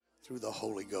through the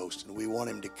Holy Ghost. And we want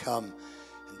him to come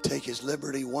and take his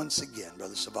liberty once again.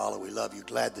 Brother Savala, we love you.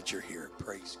 Glad that you're here.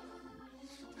 Praise God.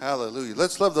 Hallelujah.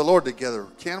 Let's love the Lord together,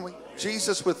 can we?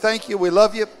 Jesus, we thank you. We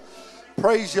love you.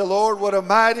 Praise you, Lord. What a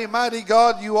mighty, mighty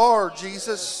God you are,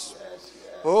 Jesus.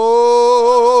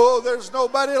 Oh, there's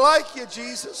nobody like you,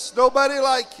 Jesus. Nobody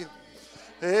like you.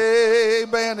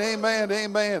 Amen, amen,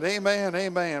 amen, amen,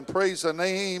 amen. Praise the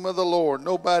name of the Lord.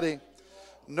 Nobody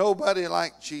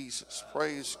like Jesus.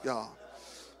 Praise God.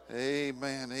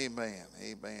 Amen, amen,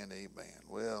 amen, amen.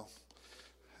 Well,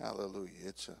 hallelujah.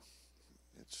 It's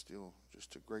still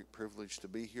just a great privilege to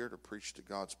be here to preach to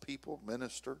God's people,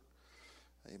 minister.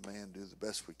 Amen. Do the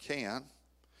best we can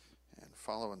and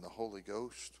following the Holy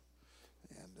Ghost.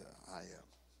 And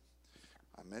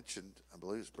I mentioned, I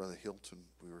believe it's Brother Hilton,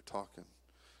 we were talking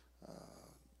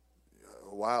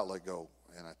a while ago,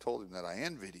 and I told him that I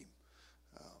envied him.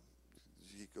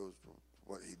 He goes,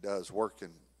 what he does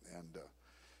working, and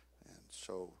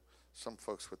so some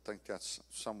folks would think that's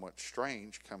somewhat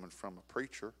strange coming from a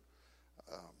preacher.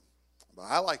 But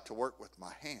I like to work with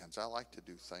my hands. I like to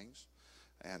do things.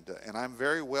 And I'm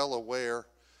very well aware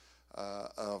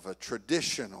of a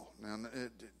traditional, and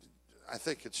I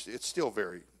think it's still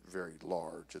very, very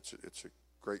large. It's a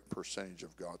great percentage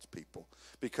of God's people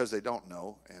because they don't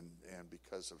know and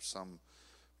because of some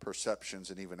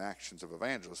perceptions and even actions of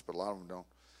evangelists, but a lot of them don't.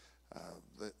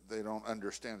 They don't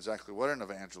understand exactly what an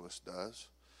evangelist does.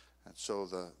 And so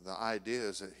the idea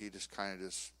is that he just kind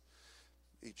of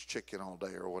eats chicken all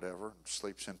day or whatever, and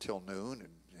sleeps until noon,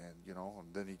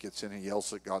 and then he gets in and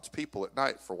yells at God's people at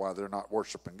night for why they're not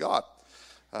worshiping God.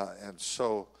 And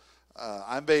so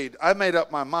I made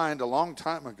up my mind a long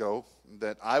time ago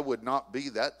that I would not be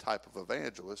that type of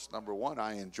evangelist. Number one,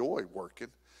 I enjoy working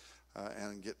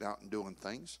and getting out and doing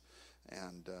things.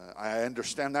 And I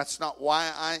understand that's not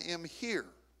why I am here.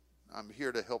 I'm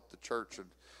here to help the church and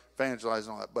evangelize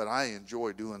and all that, but I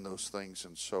enjoy doing those things.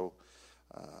 And so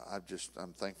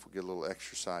I'm thankful to get a little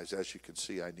exercise. As you can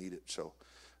see, I need it. So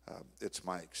it's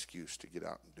my excuse to get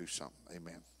out and do something.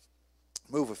 Amen.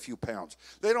 Move a few pounds.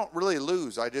 They don't really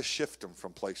lose. I just shift them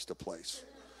from place to place.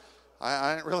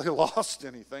 I ain't really lost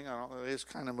anything. They just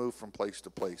kind of move from place to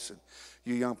place. And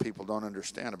you young people don't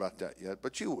understand about that yet,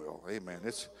 but you will. Amen.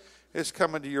 It's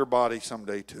coming to your body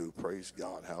someday too. Praise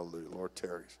God. Hallelujah. Lord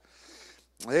tarries.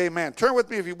 Amen. Turn with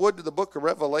me, if you would, to the book of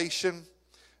Revelation.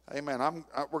 Amen.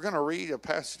 We're going to read a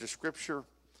passage of Scripture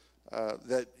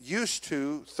that used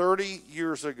to, 30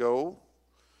 years ago,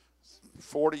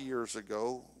 40 years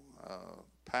ago,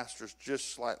 pastors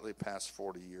just slightly past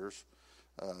 40 years,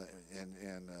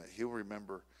 and he'll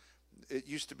remember, it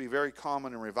used to be very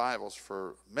common in revivals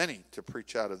for many to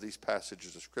preach out of these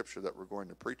passages of Scripture that we're going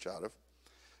to preach out of.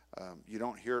 You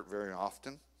don't hear it very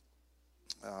often.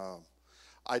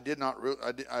 I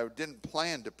didn't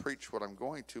plan to preach what I'm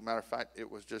going to. Matter of fact, it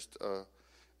was just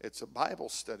it's a Bible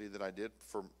study that I did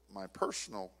for my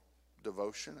personal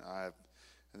devotion.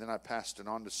 And then I passed it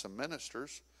on to some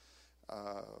ministers.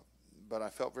 But I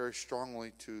felt very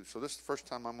strongly so this is the first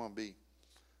time I'm going to be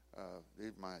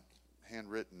read my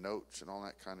handwritten notes and all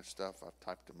that kind of stuff. I've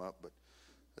typed them up, but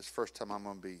this is the first time I'm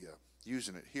going to be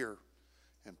using it here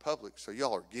in public. So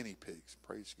y'all are guinea pigs.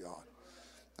 Praise God.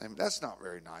 And that's not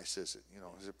very nice, is it?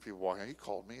 As if people walk out, he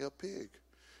called me a pig.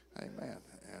 Amen.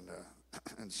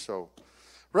 And so,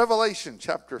 Revelation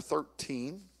chapter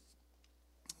 13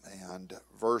 and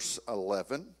verse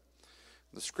 11.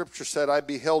 The Scripture said, I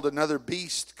beheld another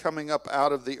beast coming up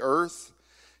out of the earth.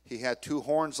 He had two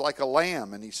horns like a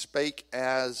lamb, and he spake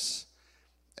as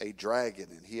a dragon.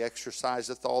 And he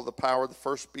exerciseth all the power of the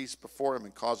first beast before him,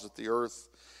 and causeth the earth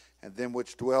and them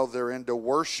which dwell therein to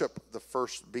worship the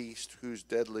first beast, whose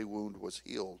deadly wound was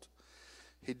healed.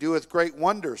 He doeth great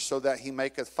wonders, so that he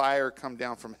maketh fire come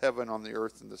down from heaven on the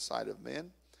earth in the sight of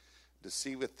men,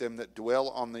 deceiveth them that dwell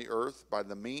on the earth by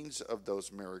the means of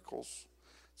those miracles.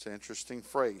 It's an interesting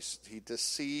phrase. He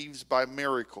deceives by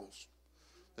miracles.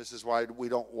 This is why we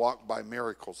don't walk by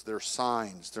miracles. They're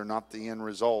signs. They're not the end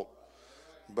result.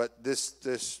 But this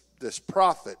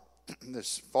prophet,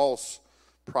 this false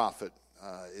prophet,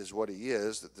 is what he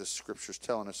is, that this Scripture is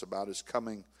telling us about, is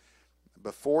coming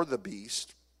before the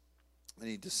beast, and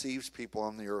he deceives people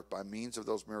on the earth by means of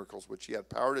those miracles which he had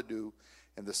power to do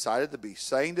in the sight of the beast,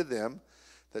 saying to them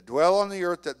that dwell on the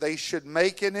earth that they should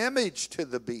make an image to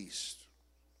the beast.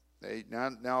 They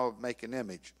now make an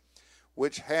image,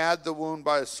 which had the wound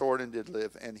by a sword and did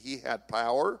live, and he had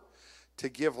power to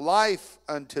give life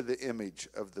unto the image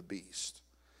of the beast,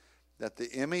 that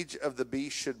the image of the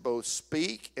beast should both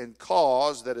speak and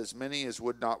cause that as many as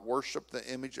would not worship the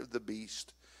image of the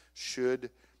beast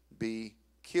should be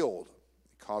killed.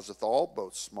 He causeth all,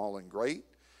 both small and great,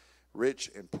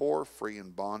 rich and poor, free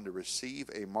and bond, to receive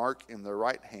a mark in their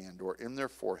right hand or in their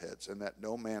foreheads, and that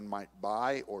no man might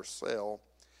buy or sell,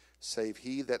 save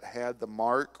he that had the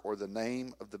mark or the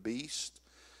name of the beast,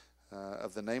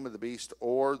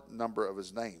 or number of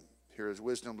his name. Here is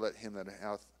wisdom. Let him that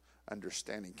hath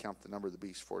understanding count the number of the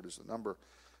beast, for it is the number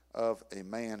of a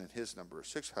man, and his number is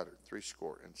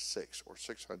 666, or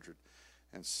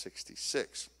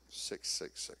 666.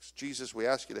 666. Jesus, we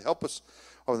ask you to help us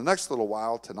over the next little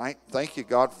while tonight. Thank you,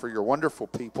 God, for your wonderful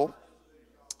people.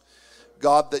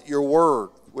 God, that your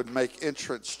word would make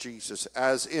entrance, Jesus,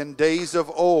 as in days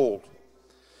of old.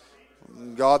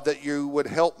 God, that you would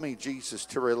help me, Jesus,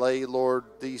 to relay, Lord,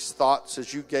 these thoughts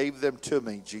as you gave them to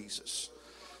me, Jesus.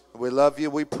 We love you.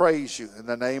 We praise you. In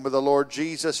the name of the Lord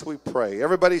Jesus, we pray.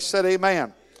 Everybody said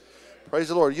amen. Praise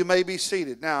the Lord. You may be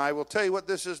seated. Now, I will tell you what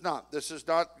this is not. This is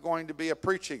not going to be a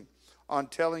preaching on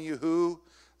telling you who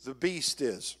the beast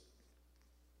is.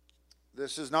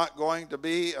 This is not going to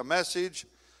be a message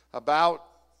about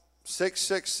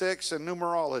 666 and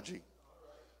numerology.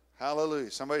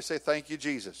 Hallelujah. Somebody say, thank you,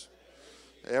 Jesus.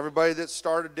 Everybody that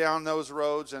started down those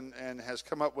roads and has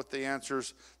come up with the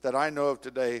answers that I know of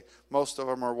today, most of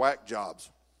them are whack jobs.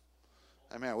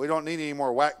 Amen. We don't need any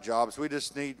more whack jobs. We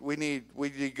need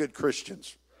good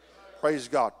Christians. Praise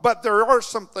God. But there are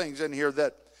some things in here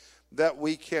that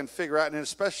we can figure out, and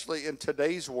especially in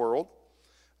today's world,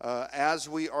 as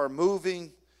we are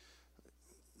moving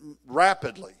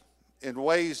rapidly in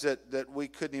ways that we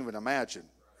couldn't even imagine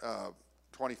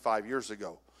 25 years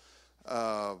ago.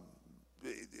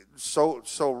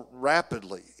 So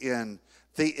rapidly in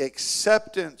the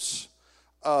acceptance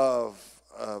of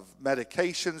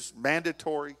medications,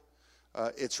 mandatory.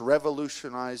 It's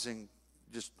revolutionizing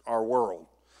just our world,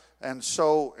 and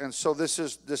so this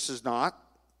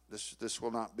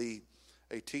will not be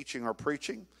a teaching or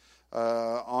preaching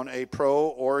on a pro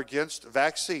or against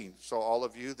vaccine. So all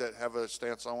of you that have a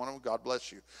stance on one of them, God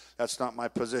bless you. That's not my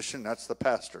position. That's the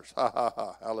pastor's. Ha ha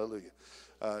ha. Hallelujah.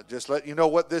 Just let you know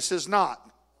what this is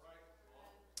not.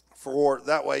 For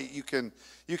that way you can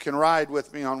ride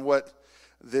with me on what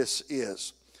this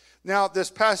is. Now,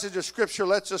 this passage of Scripture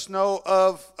lets us know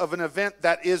of an event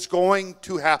that is going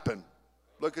to happen.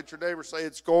 Look at your neighbor, say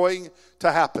it's going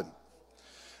to happen.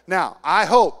 Now, I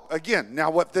hope, again,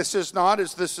 what this is not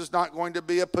going to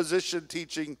be a position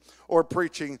teaching or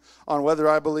preaching on whether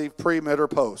I believe pre, mid, or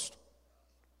post.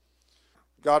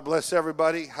 God bless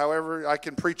everybody. However, I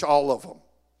can preach all of them.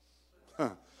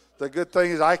 The good thing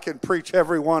is I can preach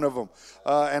every one of them.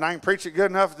 And I can preach it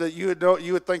good enough that you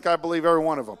would think I believe every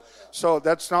one of them. So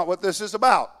that's not what this is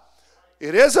about.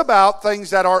 It is about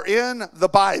things that are in the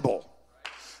Bible.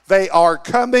 They are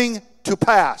coming to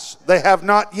pass. They have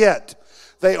not yet.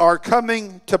 They are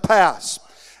coming to pass.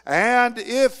 And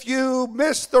if you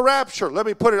miss the rapture, I'm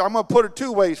going to put it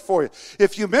two ways for you.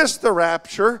 If you miss the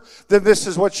rapture, then this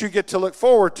is what you get to look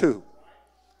forward to.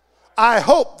 I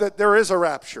hope that there is a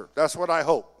rapture. That's what I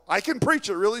hope. I can preach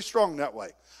it really strong that way.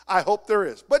 I hope there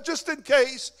is. But just in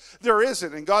case there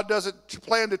isn't and God doesn't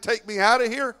plan to take me out of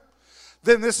here,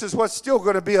 then this is what's still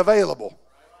going to be available.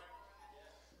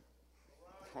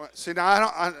 See, now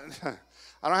I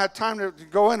don't have time to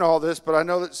go into all this, but I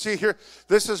know that, see here,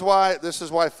 this is why,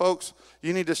 folks,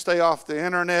 you need to stay off the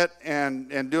internet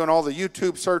and doing all the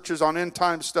YouTube searches on end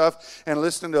time stuff and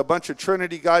listening to a bunch of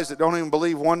Trinity guys that don't even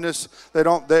believe oneness. They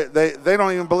don't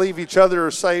even believe each other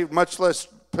are saved, much less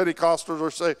Pentecostals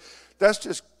are saved.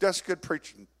 That's good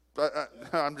preaching.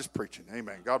 I'm just preaching.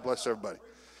 Amen. God bless everybody.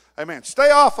 Amen.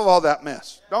 Stay off of all that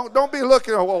mess. Don't be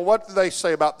looking at, well, what do they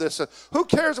say about this? Who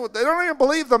cares what they don't even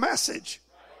believe the message.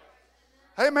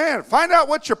 Amen. Find out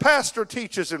what your pastor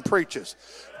teaches and preaches.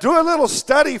 Do a little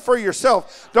study for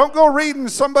yourself. Don't go reading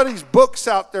somebody's books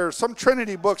out there, some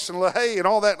Trinity books and LaHaye and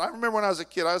all that. And I remember when I was a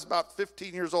kid, I was about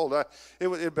 15 years old. It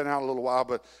had been out a little while,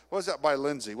 but what was that by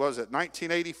Lindsay? What was it,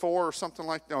 1984 or something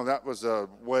like that? No, that was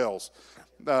Wales.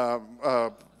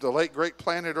 The late great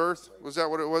Planet Earth, was that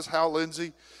what it was? Hal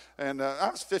Lindsey. And I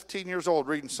was 15 years old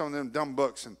reading some of them dumb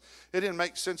books, and it didn't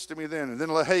make sense to me then. And then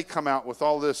LaHaye come out with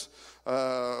all this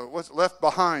what's Left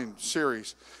Behind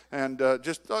series, and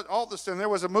just all this. And there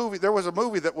was a movie that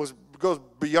goes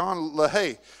beyond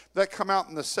LaHaye that come out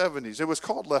in the 70s. It was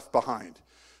called Left Behind,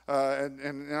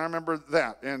 and I remember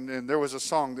that. And there was a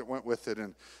song that went with it,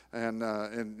 and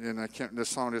I can't. This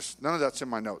song is none of that's in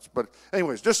my notes. But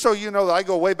anyways, just so you know that I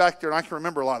go way back there and I can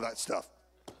remember a lot of that stuff.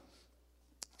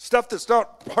 Stuff that's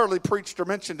not hardly preached or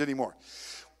mentioned anymore.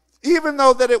 Even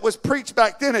though that it was preached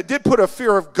back then, it did put a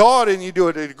fear of God in you to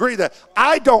a degree that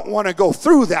I don't want to go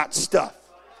through that stuff.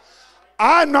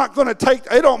 I'm not going to take,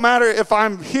 it don't matter if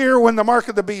I'm here when the mark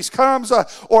of the beast comes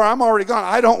or I'm already gone.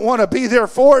 I don't want to be there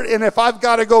for it. And if I've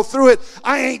got to go through it,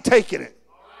 I ain't taking it.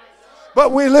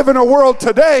 But we live in a world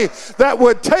today that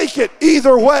would take it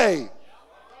either way.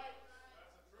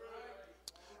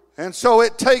 And so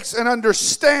it takes an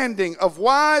understanding of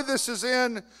why this is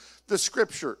in the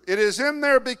Scripture. It is in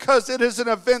there because it is an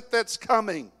event that's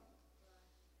coming.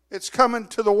 It's coming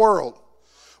to the world.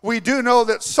 We do know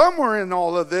that somewhere in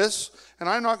all of this, and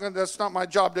that's not my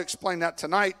job to explain that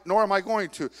tonight, nor am I going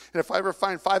to. And if I ever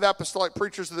find 5 apostolic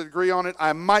preachers that agree on it,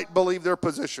 I might believe their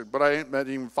position, but I ain't met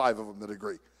even 5 of them that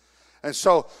agree. And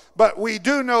so, but we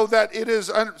do know that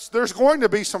there's going to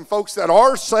be some folks that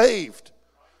are saved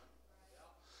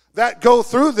that go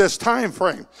through this time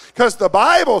frame, because the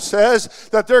Bible says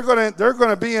that they're going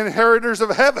to be inheritors of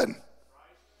heaven.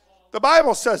 The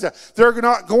Bible says that they're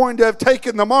not going to have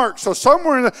taken the mark. So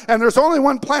somewhere and there's only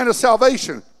one plan of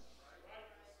salvation.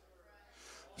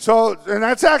 So, and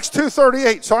that's Acts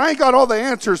 2:38. So I ain't got all the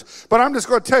answers, but I'm just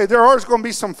going to tell you, there are going to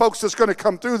be some folks that's going to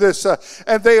come through this,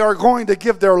 and they are going to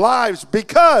give their lives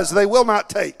because they will not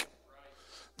take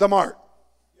the mark.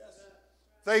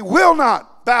 They will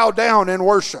not bow down and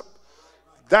worship.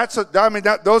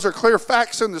 Those are clear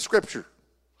facts in the Scripture.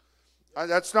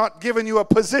 That's not giving you a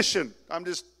position. I'm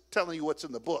just telling you what's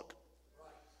in the book.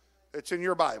 It's in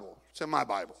your Bible. It's in my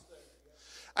Bible.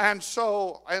 And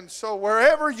so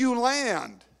wherever you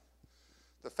land,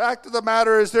 the fact of the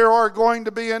matter is there are going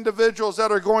to be individuals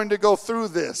that are going to go through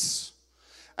this.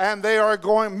 And they are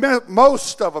going,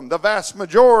 most of them, the vast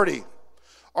majority,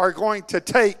 are going to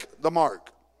take the mark.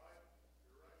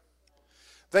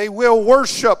 They will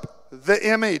worship the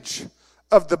image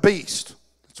of the beast.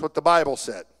 That's what the Bible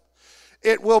said.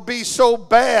 It will be so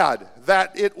bad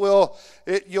that if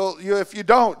you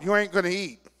don't, you ain't going to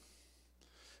eat.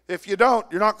 If you don't,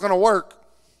 you're not going to work.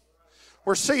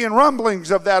 We're seeing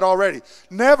rumblings of that already.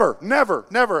 Never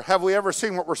have we ever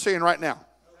seen what we're seeing right now.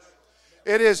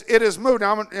 It is moved.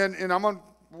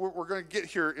 We're going to get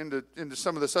here into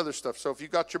some of this other stuff. So if you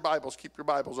got your Bibles, keep your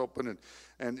Bibles open,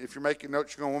 and if you're making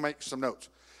notes, you're going to make some notes.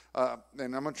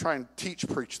 And I'm going to try and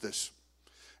preach this.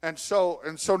 And so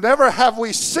never have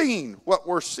we seen what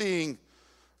we're seeing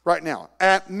right now.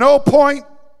 At no point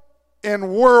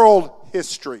in world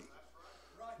history,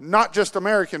 not just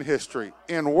American history,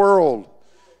 in world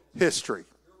history.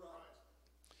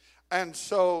 And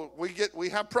so we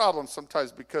have problems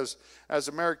sometimes because as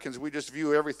Americans, we just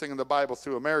view everything in the Bible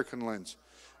through American lens.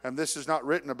 And this is not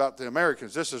written about the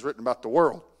Americans. This is written about the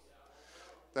world.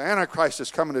 The Antichrist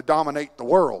is coming to dominate the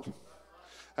world.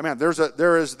 I mean,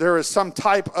 there is some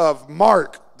type of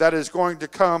mark that is going to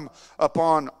come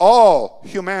upon all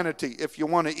humanity if you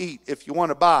want to eat, if you want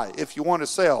to buy, if you want to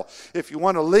sell, if you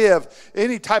want to live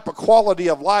any type of quality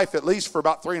of life, at least for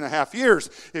about 3.5 years.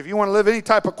 If you want to live any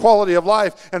type of quality of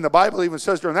life, and the Bible even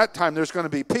says during that time there's going to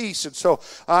be peace. And so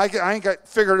I ain't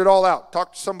figured it all out.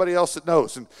 Talk to somebody else that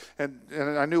knows. And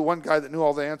I knew one guy that knew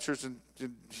all the answers, and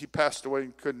he passed away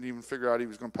and couldn't even figure out he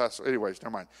was going to pass away. Anyways,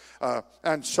 never mind.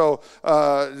 And so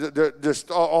just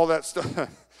all that stuff.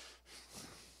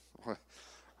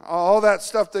 All that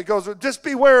stuff that goes with. Just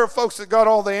beware of folks that got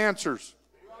all the answers.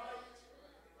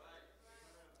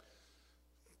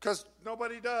 Because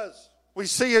nobody does. We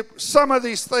see some of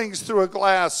these things through a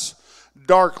glass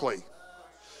darkly.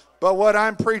 But what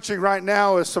I'm preaching right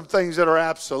now is some things that are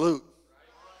absolute.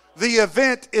 The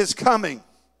event is coming.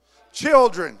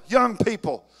 Children, young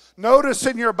people, notice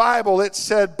in your Bible it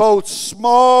said both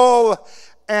small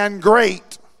and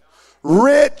great,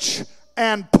 rich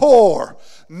and poor,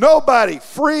 nobody,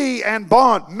 free and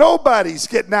bond, nobody's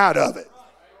getting out of it.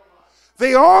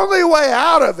 The only way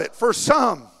out of it for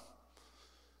some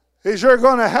is you're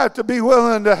going to have to be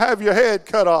willing to have your head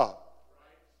cut off.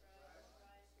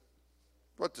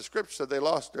 What the Scripture said, they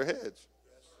lost their heads.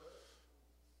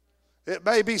 It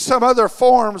may be some other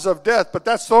forms of death, but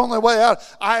that's the only way out.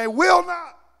 I will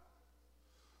not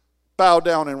bow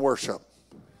down and worship.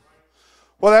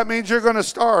 Well, that means you're going to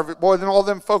starve. Boy, then all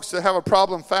them folks that have a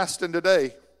problem fasting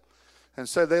today and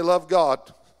say they love God,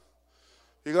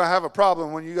 you're going to have a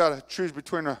problem when you got to choose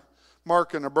between a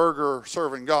mark and a burger or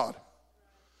serving God.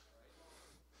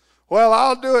 Well,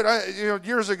 I'll do it.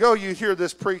 Years ago, you hear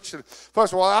this preached.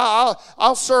 First of all,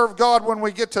 I'll serve God when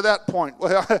we get to that point.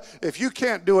 Well, if you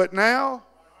can't do it now,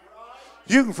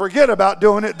 you can forget about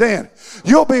doing it then.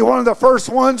 You'll be one of the first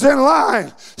ones in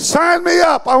line. Sign me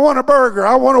up. I want a burger.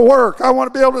 I want to work. I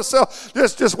want to be able to sell.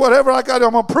 Just whatever I got.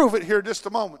 I'm going to prove it here in just a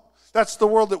moment. That's the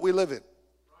world that we live in.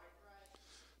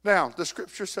 Now, the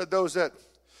Scripture said those that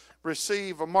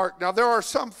receive a mark. Now, there are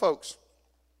some folks.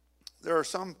 There are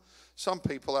some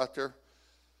people out there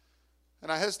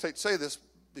and I hesitate to say this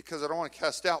because I don't want to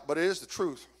cast doubt, but it is the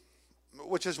truth,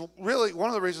 which is really one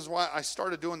of the reasons why I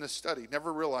started doing this study,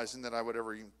 never realizing that I would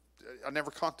ever even, I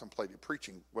never contemplated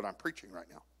preaching what I'm preaching right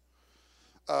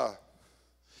now.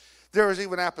 There is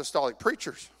even apostolic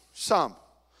preachers, some,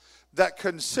 that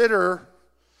consider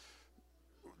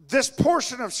this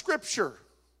portion of Scripture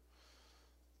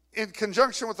in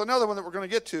conjunction with another one that we're going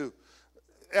to get to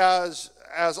as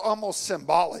almost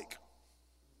symbolic.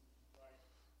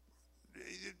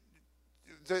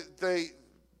 They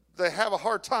have a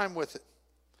hard time with it.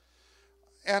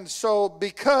 And so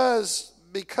because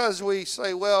we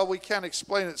say, well, we can't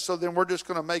explain it, so then we're just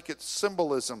going to make it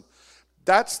symbolism.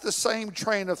 That's the same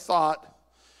train of thought.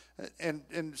 And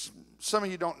some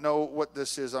of you don't know what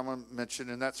this is, I'm going to mention,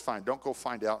 and that's fine. Don't go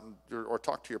find out or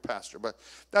talk to your pastor. But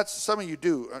that's, some of you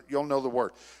do. You'll know the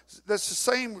word. That's the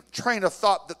same train of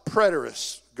thought that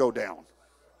preterists go down.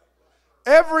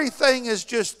 Everything is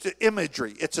just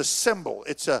imagery. It's a symbol.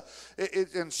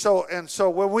 And so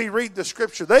when we read the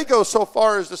Scripture, they go so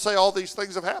far as to say all these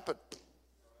things have happened.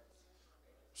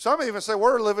 Some even say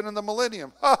we're living in the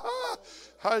millennium.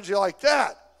 How did you like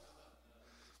that?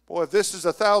 Boy, if this is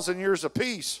 1,000 years of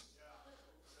peace,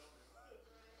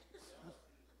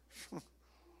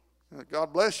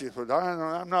 God bless you, but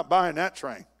I'm not buying that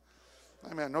train.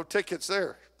 Amen. No tickets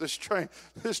there. This train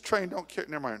don't care.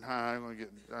 Never mind. I'm going to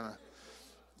get.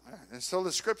 And so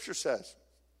the Scripture says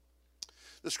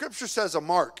a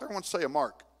mark. Everyone say a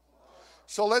mark.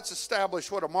 So let's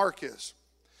establish what a mark is.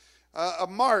 A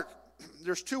mark.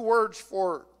 There's two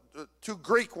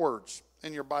Greek words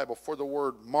in your Bible for the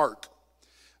word mark.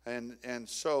 And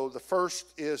so the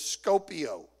first is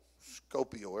scopio.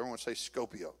 Scopio. Everyone say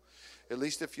scopio. At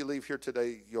least if you leave here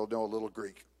today, you'll know a little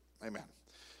Greek. Amen.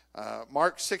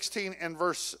 Mark 16 and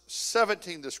verse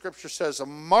 17, the Scripture says,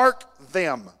 mark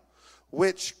them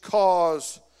which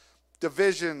cause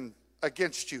division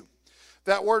against you.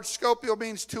 That word scopio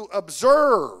means to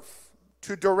observe,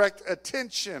 to direct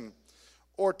attention,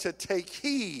 or to take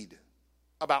heed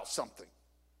about something.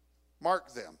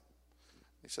 Mark them.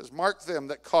 He says, mark them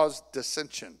that cause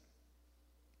dissension.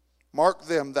 Mark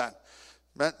them that,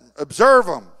 observe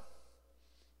them.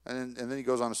 And then he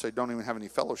goes on to say, don't even have any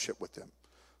fellowship with them.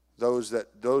 Those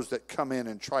that come in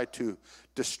and try to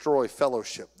destroy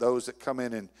fellowship. Those that come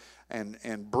in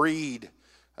and breed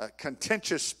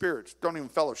contentious spirits. Don't even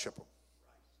fellowship them.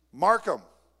 Mark them.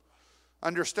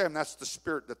 Understand that's the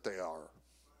spirit that they are.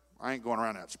 I ain't going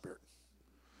around that spirit.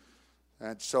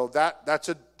 And so that's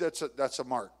a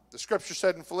mark. The Scripture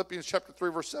said in Philippians chapter 3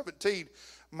 verse 17,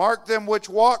 mark them which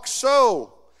walk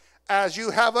so as you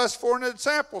have us for an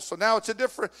example. So now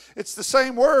it's the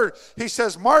same word. He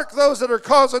says, mark those that are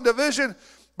causing division,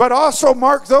 but also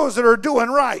mark those that are doing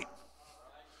right.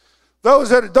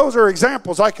 Those are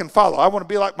examples I can follow. I want to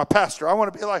be like my pastor. I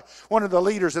want to be like one of the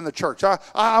leaders in the church.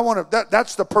 I want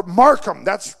to, mark them.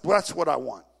 That's what I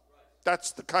want.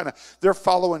 That's the kind of, they're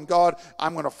following God.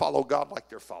 I'm going to follow God like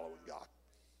they're following God.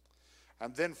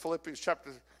 And then Philippians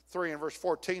chapter 3 and verse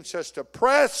 14 says to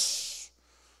press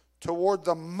toward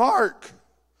the mark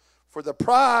for the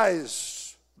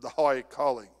prize of the high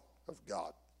calling of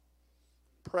God.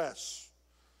 Press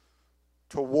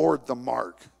toward the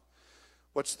mark.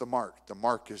 What's the mark? The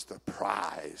mark is the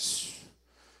prize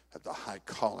of the high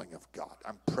calling of God.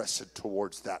 I'm pressing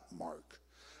towards that mark.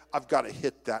 I've got to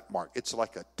hit that mark. It's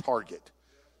like a target.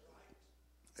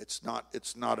 It's not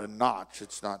a notch.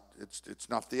 It's not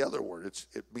the other word.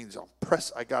 It means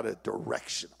I got a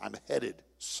direction. I'm headed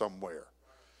somewhere.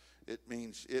 It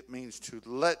means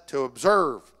to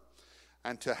observe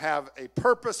and to have a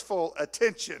purposeful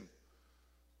attention.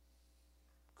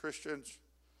 Christians,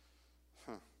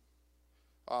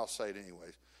 I'll say it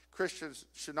anyways. Christians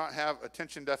should not have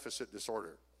attention deficit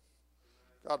disorder.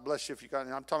 God bless you if you got it.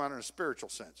 I'm talking about in a spiritual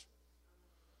sense.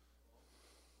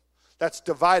 That's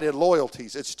divided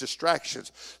loyalties. It's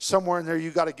distractions. Somewhere in there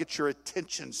you got to get your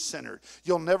attention centered.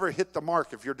 You'll never hit the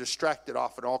mark if you're distracted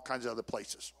off in all kinds of other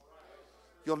places.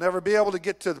 You'll never be able to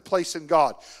get to the place in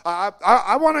God.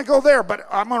 I want to go there, but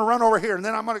I'm going to run over here, and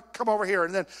then I'm going to come over here,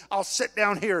 and then I'll sit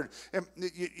down here. And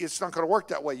it's not going to work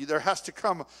that way. There has to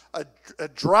come a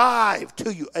drive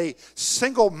to you, a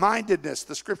single-mindedness.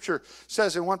 The Scripture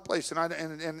says in one place, and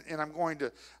I'm going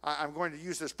to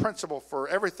use this principle for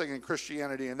everything in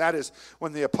Christianity, and that is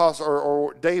when the apostle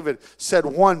or David said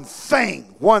one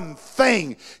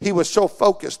thing. He was so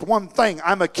focused. One thing.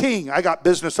 I'm a king. I got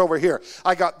business over here.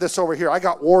 I got this over here. I got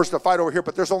got wars to fight over here,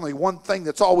 but there's only one thing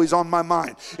that's always on my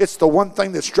mind. It's the one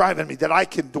thing that's driving me, that I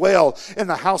can dwell in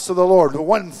the house of the Lord. The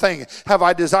one thing have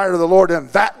I desired of the Lord, and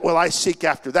that will I seek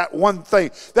after. That one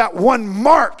thing, that one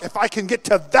mark. If I can get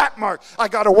to that mark, I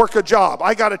got to work a job.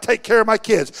 I got to take care of my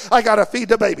kids. I got to feed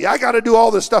the baby. I got to do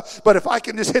all this stuff. But if I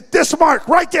can just hit this mark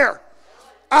right there,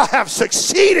 I have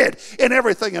succeeded in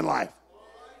everything in life.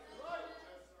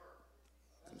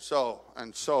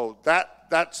 And so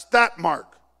that's that mark.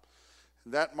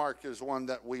 That mark is one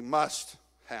that we must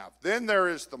have. Then there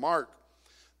is the mark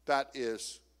that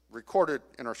is recorded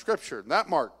in our scripture. And that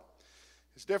mark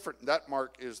is different. That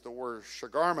mark is the word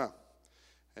shagarma.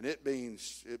 And it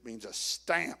means a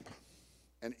stamp,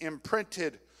 an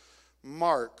imprinted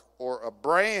mark or a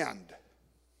brand.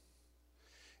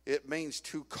 It means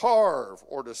to carve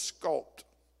or to sculpt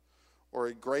or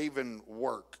a graven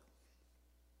work.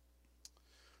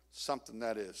 Something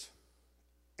that is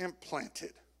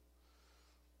implanted.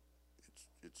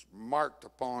 It's marked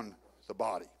upon the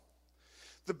body.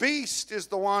 The beast is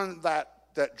the one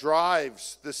that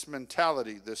drives this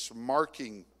mentality, this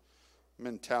marking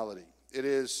mentality. It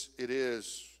is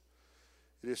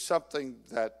something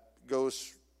that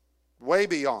goes way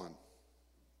beyond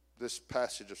this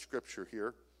passage of Scripture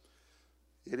here.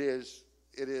 It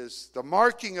is the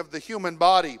marking of the human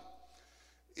body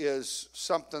is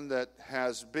something that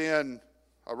has been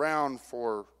around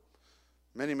for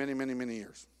many, many, many, many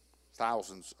years,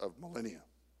 thousands of millennia.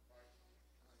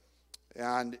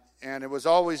 And it was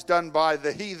always done by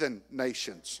the heathen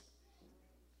nations.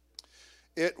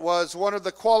 It was one of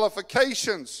the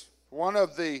qualifications, one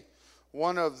of the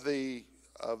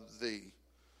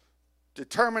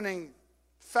determining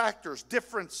factors,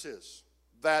 differences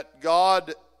that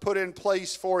God put in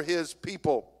place for his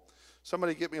people.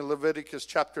 Somebody get me Leviticus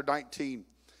chapter 19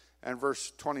 and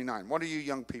verse 29. One of you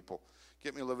young people,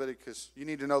 get me Leviticus. You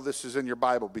need to know this is in your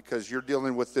Bible because you're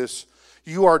dealing with this.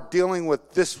 You are dealing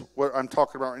with this, what I'm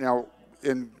talking about right now,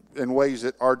 in ways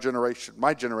that our generation,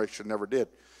 my generation, never did.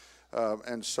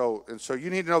 And so you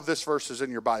need to know this verse is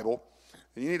in your Bible.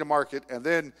 And you need to mark it. And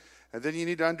then you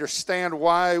need to understand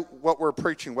why what we're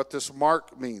preaching, what this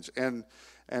mark means, and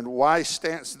why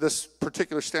this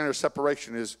particular standard of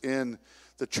separation is in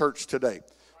the church today.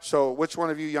 So which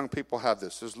one of you young people have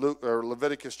this? This is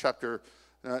Leviticus chapter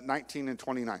 19 and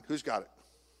 29. Who's got it?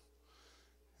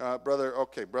 Brother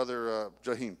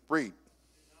Jahim, read.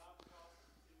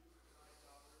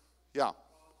 Yeah.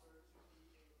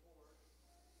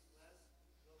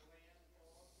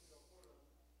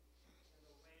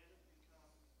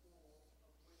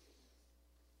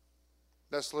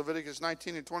 That's Leviticus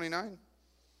 19 and 29?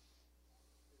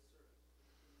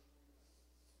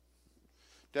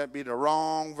 That'd be the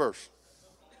wrong verse.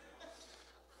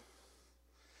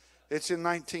 It's in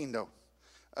 19 though.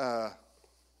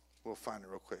 We'll find it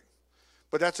real quick.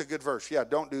 But that's a good verse. Yeah,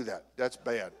 don't do that. That's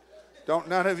bad.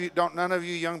 None of you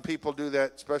young people do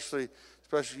that, especially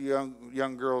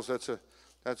young girls.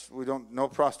 No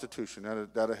prostitution.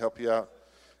 That'll help you out.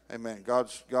 Amen.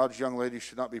 God's young ladies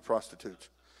should not be prostitutes.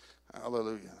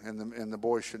 Hallelujah. And the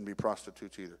boys shouldn't be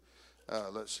prostitutes either.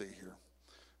 Let's see here.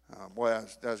 Boy,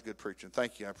 that was good preaching.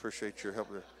 Thank you. I appreciate your help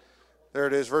there. There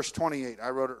it is, verse 28.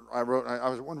 I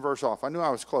was one verse off. I knew I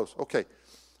was close. Okay.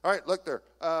 All right, look there.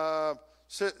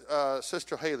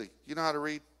 Sister Haley, you know how to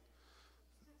read?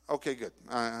 Okay, good.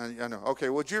 I know. Okay,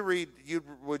 would you read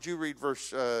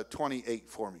verse 28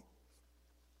 for me?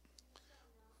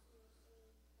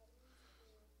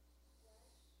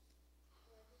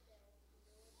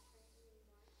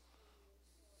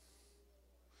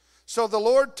 So the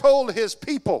Lord told his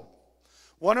people,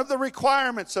 one of the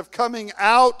requirements of coming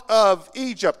out of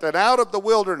Egypt and out of the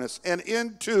wilderness and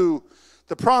into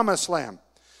the promised land,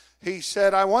 he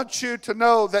said, I want you to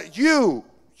know that you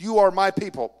are my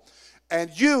people,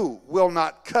 and you will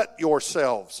not cut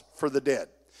yourselves for the dead,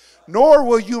 nor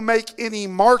will you make any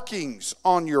markings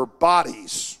on your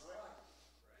bodies.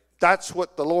 That's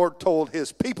what the Lord told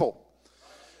his people.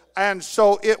 And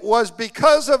so it was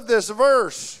because of this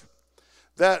verse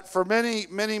that for many,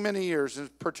 many, many years,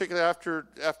 and particularly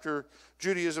after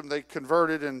Judaism, they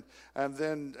converted and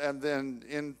then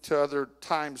into other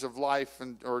times of life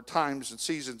or times and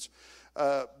seasons,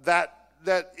 that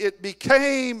it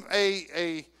became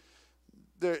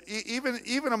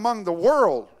even among the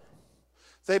world,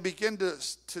 they begin to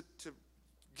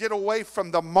get away from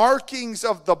the markings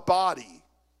of the body,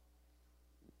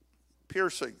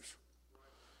 piercings,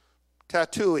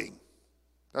 tattooing.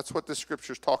 That's what the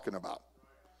scripture's talking about.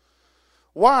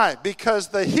 Why? Because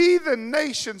the heathen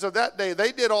nations of that day,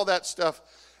 they did all that stuff,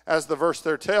 as the verse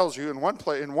there tells you. In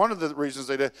one of the reasons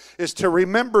they did is to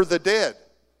remember the dead.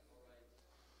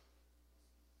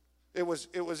 It was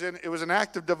an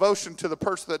act of devotion to the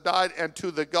person that died and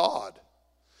to the God.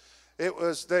 It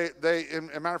was as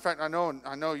a matter of fact, I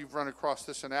know you've run across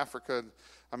this in Africa.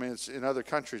 I mean, it's in other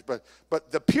countries, but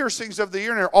the piercings of the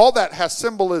ear, all that has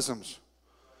symbolisms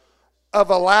of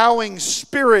allowing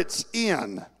spirits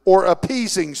in or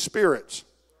appeasing spirits.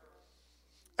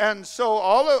 And so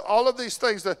all of these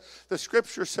things, the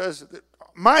scripture says that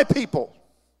my people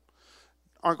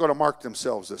aren't going to mark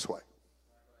themselves this way.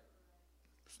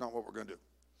 It's not what we're going to do.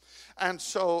 And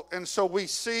so we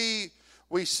see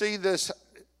this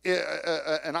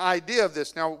an idea of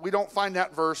this. Now, we don't find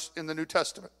that verse in the New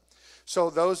Testament.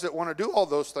 So those that want to do all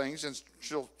those things and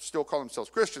still call themselves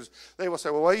Christians, they will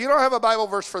say, well, you don't have a Bible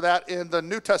verse for that in the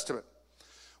New Testament.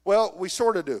 Well, we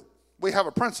sort of do. We have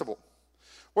a principle.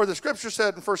 Where the scripture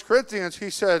said in 1 Corinthians, he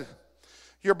said,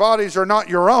 your bodies are not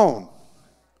your own.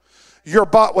 You're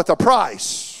bought with a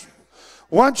price.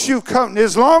 Once you come,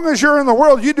 as long as you're in the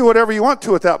world, you do whatever you want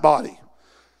to with that body.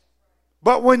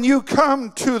 But when you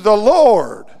come to the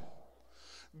Lord,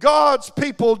 God's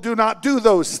people do not do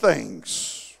those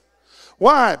things.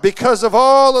 Why? Because of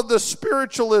all of the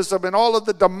spiritualism and all of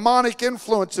the demonic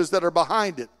influences that are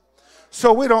behind it.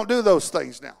 So we don't do those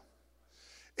things now.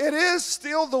 It is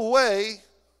still the way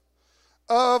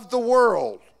of the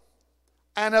world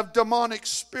and of demonic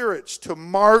spirits to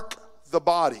mark the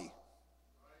body.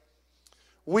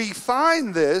 We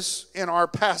find this in our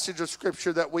passage of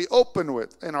Scripture that we open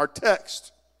with in our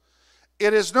text.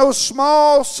 It is no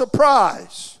small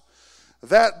surprise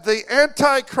that the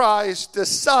Antichrist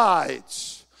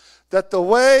decides that the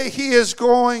way he is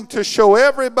going to show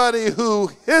everybody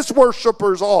who his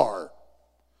worshipers are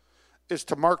is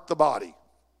to mark the body.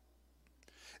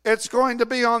 It's going to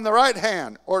be on the right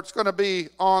hand, or it's going to be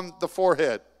on the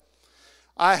forehead.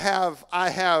 I have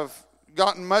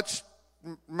gotten much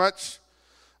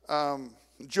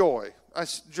joy.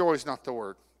 Joy is not the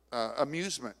word.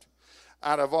 Amusement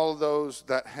out of all of those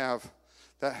that have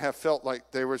felt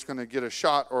like they was going to get a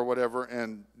shot or whatever,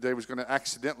 and they was going to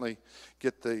accidentally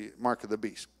get the mark of the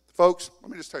beast. Folks,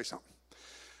 let me just tell you something.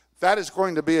 That is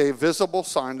going to be a visible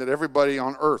sign that everybody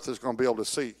on earth is going to be able to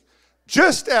see.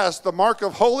 Just as the mark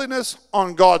of holiness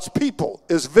on God's people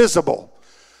is visible,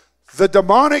 the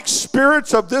demonic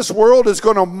spirits of this world is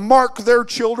going to mark their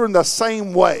children the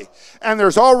same way. And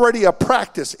there's already a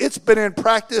practice. It's been in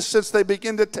practice since they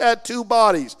begin to tattoo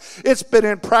bodies. It's been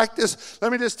in practice.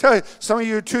 Let me just tell you, some of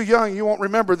you are too young. You won't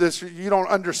remember this. You don't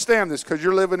understand this because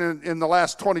you're living in the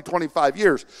last 20, 25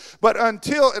 years. But and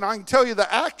I can tell you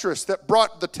the actress that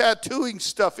brought the tattooing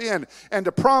stuff in and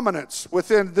to prominence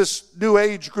within this new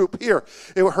age group here,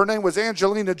 her name was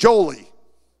Angelina Jolie.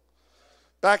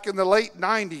 Back in the late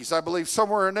 90s, I believe,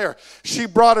 somewhere in there. She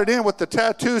brought it in with the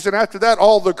tattoos, and after that,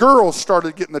 all the girls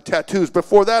started getting the tattoos.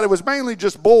 Before that, it was mainly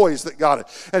just boys that got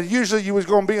it. And usually you was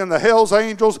going to be in the Hells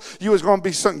Angels, you was going to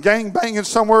be some gang banging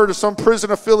somewhere to some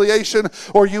prison affiliation,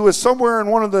 or you was somewhere in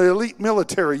one of the elite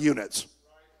military units.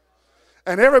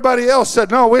 And everybody else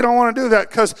said, no, we don't want to do that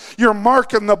because you're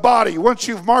marking the body. Once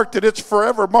you've marked it, it's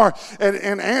forever marked.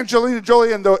 And Angelina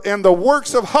Jolie and the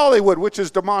works of Hollywood, which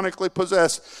is demonically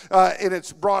possessed in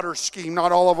its broader scheme,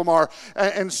 not all of them are.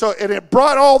 And it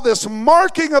brought all this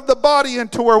marking of the body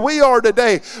into where we are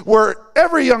today, where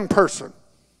every young person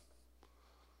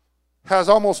has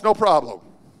almost no problem.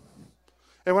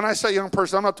 And when I say young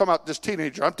person, I'm not talking about just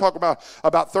teenager. I'm talking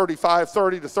about 30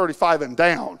 to 35 and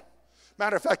down.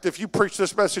 Matter of fact, if you preach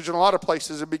this message in a lot of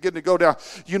places and begin to go down,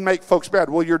 you make folks mad.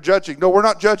 Well, you're judging. No, we're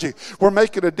not judging. We're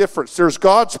making a difference. There's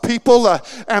God's people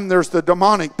and there's the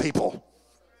demonic people.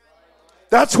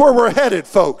 That's where we're headed,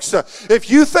 folks.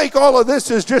 If you think all of this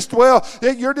is just, well,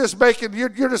 you're just making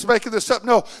this up.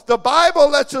 No, the Bible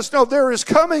lets us know there is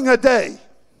coming a day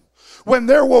when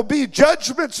there will be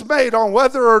judgments made on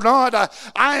whether or not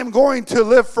I am going to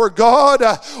live for God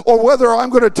or whether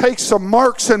I'm going to take some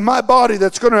marks in my body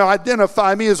that's going to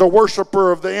identify me as a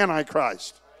worshiper of the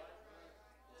Antichrist.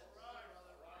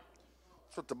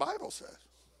 That's what the Bible says.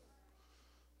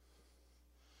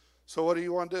 So what do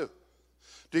you want to do?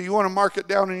 Do you want to mark it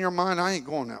down in your mind? I ain't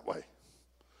going that way.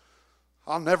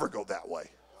 I'll never go that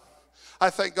way. I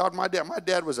thank God my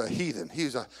dad was a heathen. He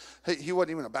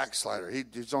wasn't even a backslider.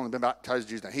 He's only been baptized in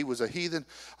Jesus' name. He was a heathen.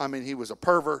 I mean, he was a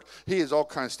pervert. He is all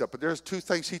kinds of stuff. But there's two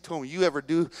things he told me, you ever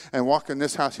do and walk in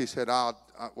this house, he said,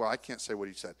 well, I can't say what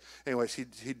he said. Anyways,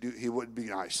 he wouldn't be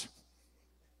nice.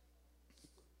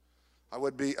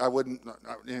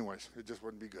 Anyways, it just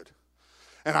wouldn't be good.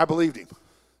 And I believed him.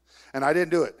 And I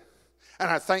didn't do it. And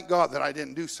I thank God that I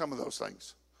didn't do some of those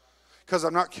things. Because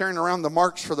I'm not carrying around the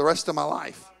marks for the rest of my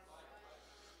life.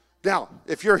 Now,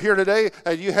 if you're here today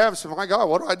and you have some, my God,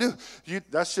 what do?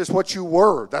 That's just what you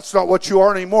were. That's not what you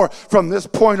are anymore. From this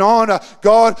point on,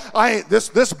 God,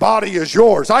 this body is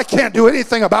yours. I can't do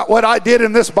anything about what I did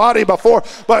in this body before.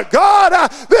 But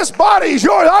God, this body is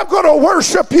yours. I'm going to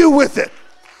worship you with it.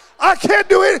 I can't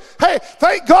do it. Hey,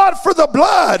 thank God for the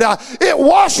blood. It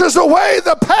washes away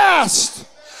the past.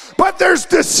 But there's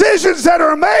decisions that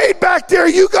are made back there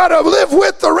you got to live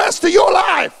with the rest of your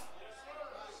life.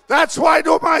 That's why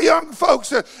my young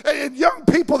folks and young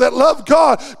people that love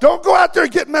God, don't go out there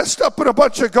and get messed up in a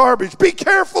bunch of garbage. Be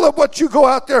careful of what you go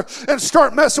out there and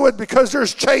start messing with, because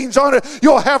there's chains on it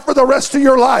you'll have for the rest of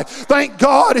your life. Thank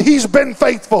God he's been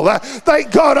faithful.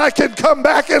 Thank God I can come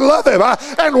back and love him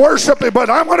and worship him. But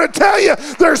I'm going to tell you,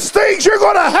 there's things you're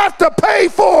going to have to pay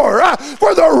for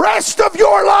the rest of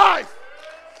your life.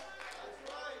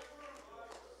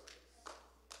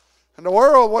 And the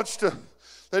world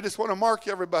they just want to mark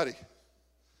everybody.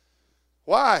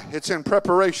 Why? It's in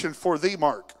preparation for the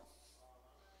mark.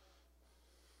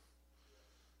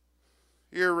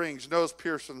 Earrings, nose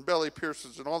piercings, belly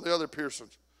piercings, and all the other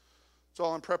piercings. It's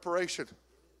all in preparation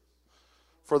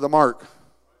for the mark.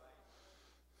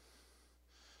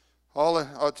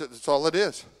 That's all it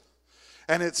is.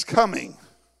 And it's coming.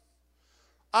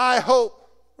 I hope,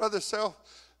 Brother Self,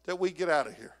 that we get out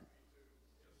of here.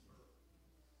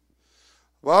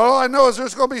 Well, all I know is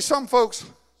there's going to be some folks,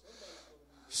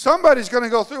 somebody's going to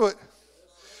go through it.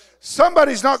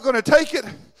 Somebody's not going to take it.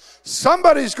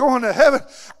 Somebody's going to heaven.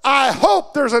 I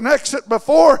hope there's an exit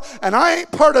before, and I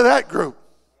ain't part of that group.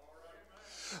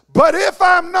 But if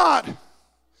I'm not,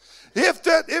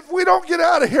 if we don't get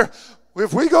out of here,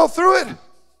 if we go through it,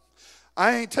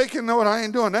 I ain't taking no, and I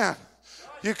ain't doing that.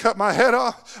 You cut my head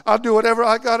off, I'll do whatever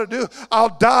I got to do. I'll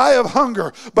die of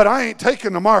hunger, but I ain't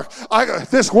taking the mark.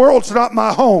 This world's not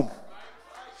my home.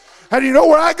 And you know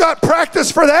where I got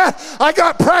practice for that? I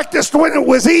got practiced when it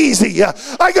was easy.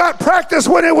 I got practice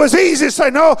when it was easy. Say,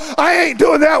 no, I ain't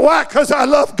doing that. Why? Because I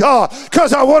love God.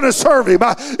 Because I want to serve him.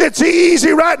 It's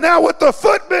easy right now with the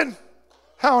footmen.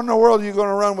 How in the world are you going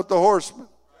to run with the horsemen?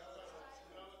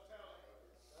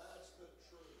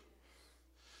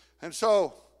 And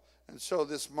so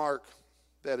this mark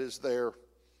that is there,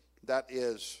 that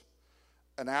is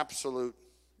an absolute,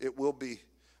 it will be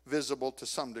visible to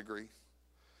some degree.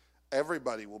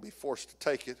 Everybody will be forced to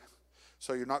take it,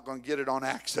 so you're not going to get it on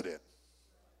accident.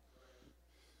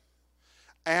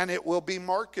 And it will be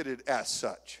marketed as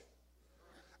such.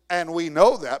 And we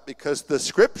know that because the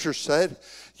scripture said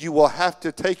you will have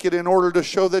to take it in order to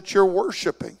show that you're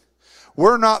worshiping.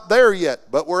 We're not there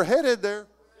yet, but we're headed there.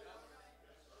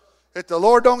 If the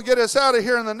Lord don't get us out of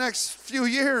here in the next few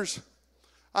years,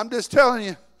 I'm just telling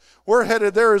you, we're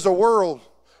headed there as a world.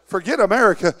 Forget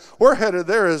America. We're headed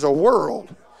there as a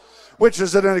world, which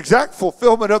is an exact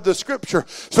fulfillment of the scripture.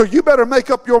 So you better make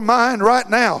up your mind right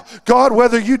now. God,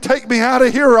 whether you take me out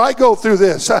of here or I go through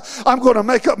this, I'm going to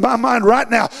make up my mind right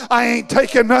now. I ain't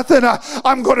taking nothing.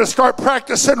 I'm going to start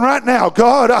practicing right now.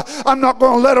 God, I'm not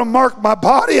going to let them mark my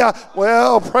body.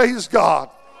 Well, praise God.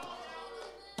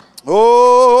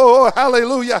 Oh,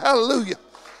 hallelujah, hallelujah.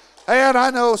 And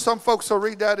I know some folks will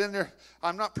read that in there.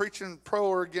 I'm not preaching pro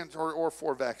or against or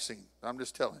for vaccine. I'm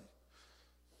just telling you.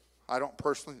 I don't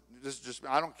personally,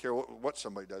 I don't care what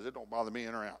somebody does. It don't bother me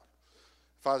in or out.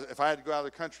 If I had to go out of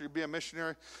the country to be a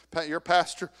missionary, your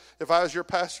pastor, if I was your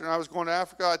pastor and I was going to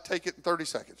Africa, I'd take it in 30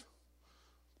 seconds.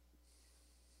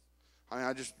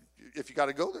 I mean, if you got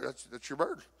to go there, that's your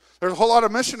burden. There's a whole lot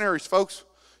of missionaries, folks.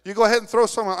 You go ahead and throw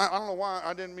some. I don't know why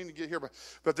I didn't mean to get here,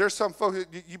 but there's some folks.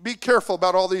 You be careful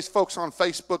about all these folks on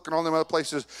Facebook and all them other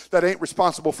places that ain't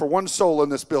responsible for one soul in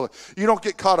this building. You don't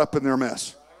get caught up in their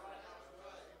mess.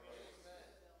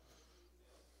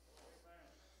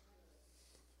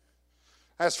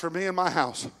 As for me and my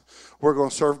house, we're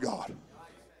going to serve God.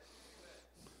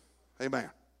 Amen.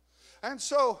 And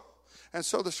so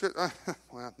the scripture.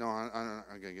 Well, no, I'm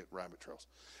going to get rabbit trails.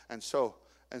 And so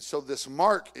this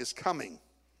mark is coming.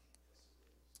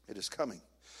 It is coming.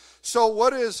 So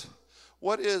what's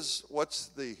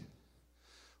the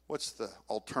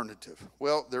alternative?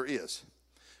 Well, there is.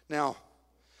 Now,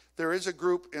 there is a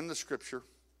group in the scripture,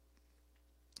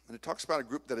 and it talks about a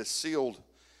group that is sealed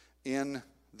in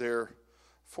their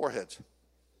foreheads.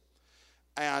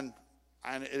 And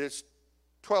it is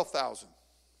 12,000.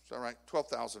 Is that right?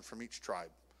 12,000 from each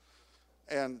tribe.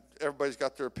 And everybody's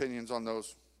got their opinions on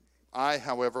those. I,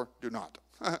 however, do not.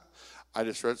 I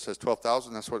just read it says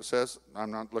 12,000. That's what it says.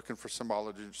 I'm not looking for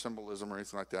symbolism or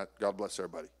anything like that. God bless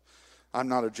everybody. I'm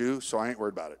not a Jew, so I ain't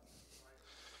worried about it.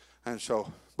 And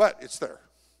so, but it's there.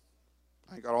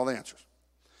 I ain't got all the answers.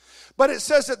 But it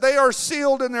says that they are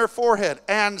sealed in their forehead.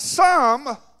 And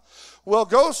some will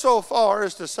go so far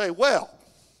as to say, well,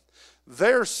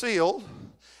 they're sealed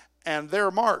and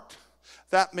they're marked.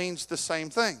 That means the same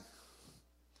thing.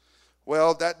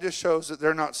 Well, that just shows that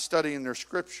they're not studying their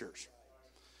scriptures.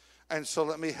 And so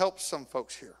let me help some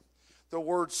folks here. The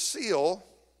word seal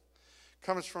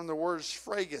comes from the word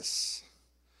sphragus,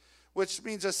 which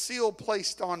means a seal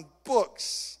placed on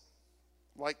books,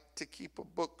 like to keep a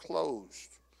book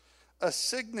closed. A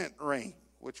signet ring,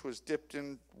 which was dipped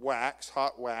in wax,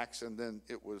 hot wax, and then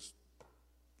it was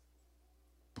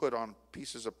put on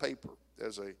pieces of paper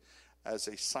as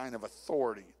a sign of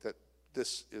authority that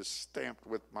this is stamped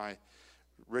with my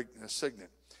signet.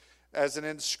 As an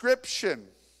inscription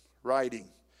writing,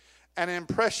 an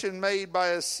impression made by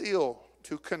a seal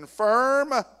to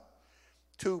confirm,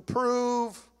 to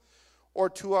prove, or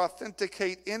to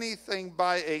authenticate anything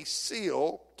by a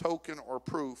seal, token, or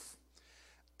proof.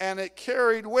 And it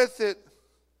carried with it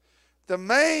the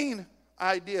main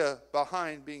idea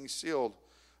behind being sealed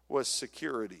was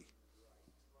security.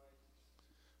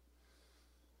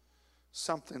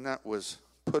 Something that was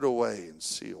put away and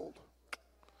sealed.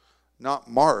 Not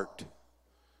marked,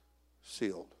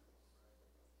 sealed.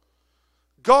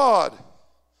 God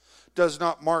does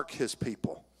not mark his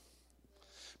people.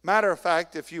 Matter of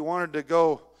fact, if you wanted to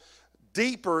go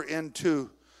deeper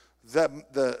into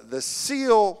the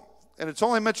seal, and it's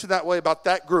only mentioned that way about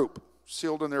that group,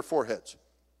 sealed in their foreheads.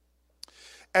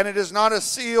 And it is not a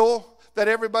seal that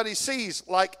everybody sees,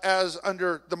 like as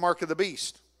under the mark of the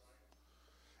beast.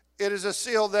 It is a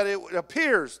seal that it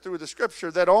appears through the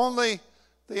scripture that only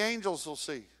the angels will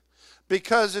see.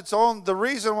 Because it's on the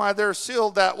reason why they're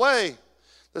sealed that way,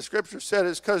 the scripture said,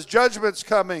 is because judgment's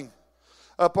coming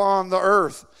upon the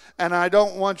earth. And I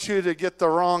don't want you to get the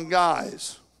wrong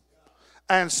guys.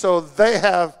 And so they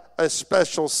have a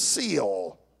special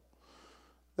seal.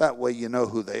 That way you know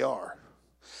who they are.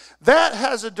 That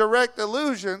has a direct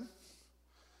allusion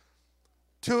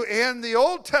to, in the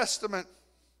Old Testament,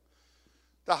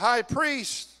 the high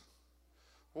priest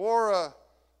wore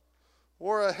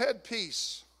a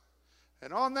headpiece.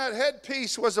 And on that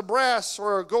headpiece was a brass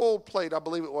or a gold plate, I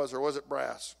believe it was, or was it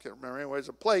brass? Can't remember. Anyway, it was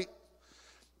a plate.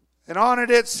 And on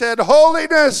it said,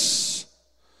 holiness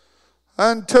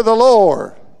unto the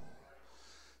Lord.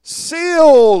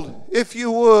 Sealed, if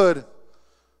you would,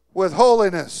 with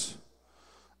holiness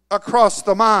across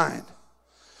the mind.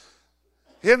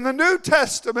 In the New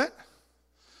Testament,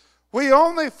 we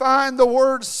only find the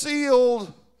word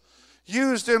sealed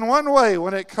used in one way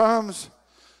when it comes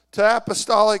to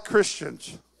apostolic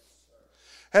Christians.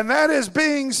 And that is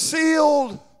being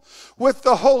sealed with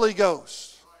the Holy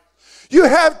Ghost. You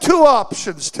have two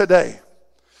options today.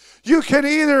 You can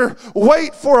either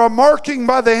wait for a marking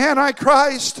by the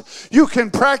Antichrist. You can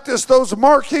practice those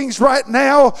markings right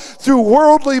now through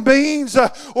worldly means.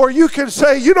 Or you can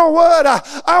say, you know what?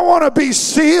 I want to be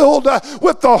sealed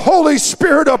with the Holy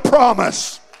Spirit of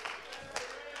promise.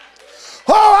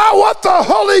 Oh, I want the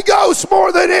Holy Ghost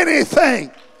more than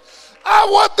anything. I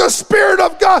want the Spirit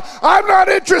of God. I'm not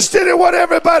interested in what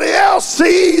everybody else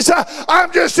sees.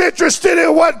 I'm just interested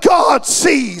in what God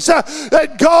sees.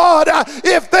 That God,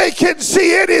 if they can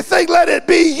see anything, let it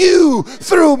be you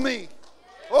through me.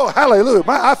 Oh, hallelujah.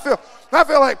 I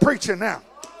feel like preaching now.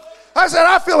 I said,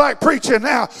 I feel like preaching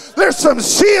now. There's some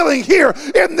sealing here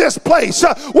in this place.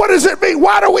 What does it mean?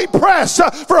 Why do we press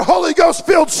for Holy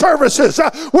Ghost-filled services?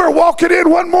 We're walking in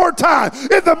one more time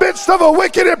in the midst of a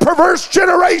wicked and perverse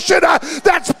generation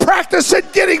that's practicing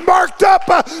getting marked up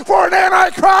for an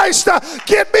Antichrist.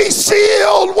 Get me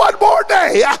sealed one more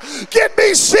day. Get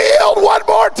me sealed one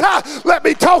more time. Let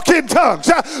me talk in tongues.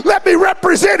 Let me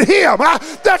represent him.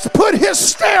 That's put his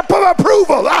stamp of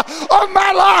approval on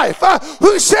my life.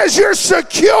 Who says you're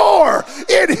secure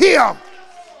in him?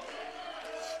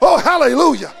 Oh,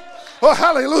 hallelujah. Oh,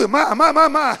 hallelujah.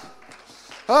 My.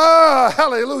 Oh,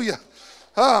 hallelujah.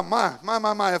 Oh,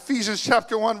 my. Ephesians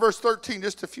chapter 1, verse 13.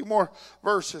 Just a few more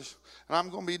verses. And I'm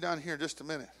going to be done here in just a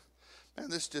minute. Man,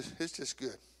 it's just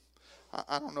good.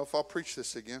 I don't know if I'll preach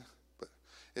this again, but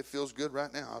it feels good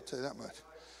right now. I'll tell you that much.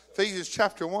 Ephesians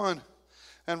chapter 1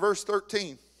 and verse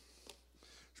 13.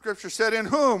 Scripture said, in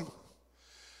whom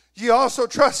ye also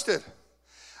trusted.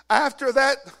 After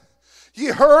that, ye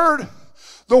heard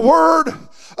the word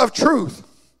of truth.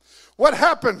 What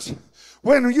happens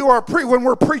when when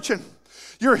we're preaching?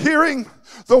 You're hearing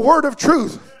the word of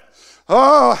truth.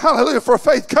 Oh, hallelujah! For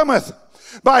faith cometh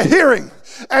by hearing,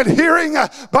 and hearing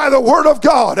by the word of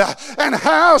God. And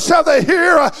how shall they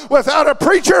hear without a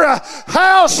preacher?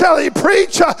 How shall he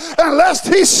preach unless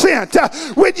he's sent?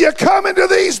 When you come into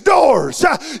these doors,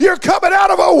 you're coming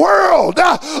out of a world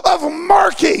of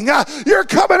marking. You're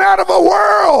coming out of a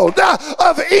world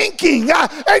of inking.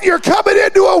 And you're coming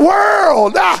into a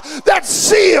world that's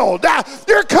sealed.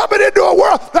 You're coming into a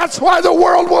world. That's why the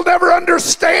world will never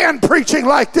understand preaching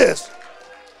like this.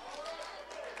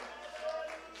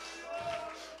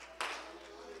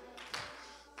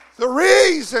 The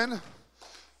reason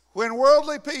when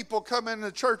worldly people come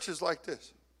into churches like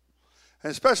this,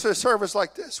 and especially a service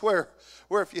like this, where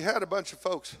if you had a bunch of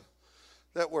folks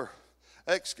that were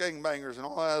ex-gangbangers and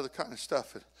all that other kind of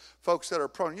stuff, and folks that are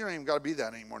prone, you don't even got to be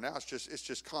that anymore now. It's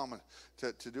just common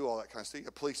to do all that kind of stuff. You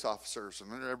have police officers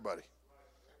and everybody.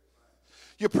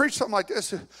 You preach something like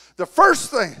this, the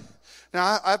first thing.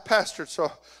 Now, I've pastored,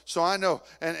 so I know,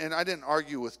 and I didn't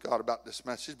argue with God about this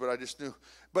message, but I just knew.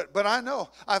 But I know,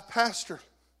 I've pastored,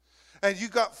 and you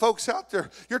got folks out there,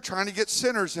 you're trying to get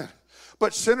sinners in.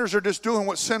 But sinners are just doing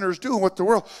what sinners do in what the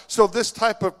world. So this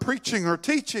type of preaching or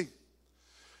teaching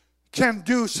can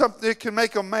do something, it can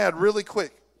make them mad really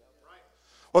quick.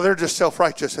 Well, they're just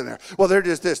self-righteous in there. Well, they're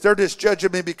just this. They're just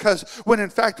judging me because when in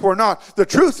fact we're not. The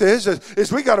truth is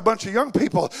we got a bunch of young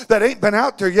people that ain't been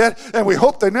out there yet, and we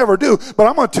hope they never do. But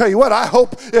I'm going to tell you what, I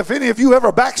hope if any of you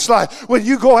ever backslide, when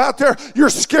you go out there, you're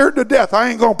scared to death. I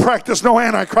ain't going to practice no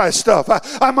Antichrist stuff.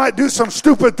 I might do some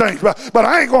stupid things, but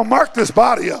I ain't going to mark this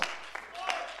body up.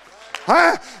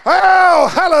 Oh,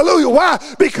 hallelujah.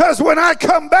 Why? Because when I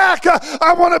come back,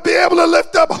 I want to be able to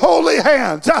lift up holy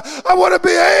hands. I want to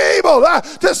be able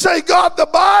to say, God, the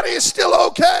body is still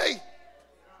okay.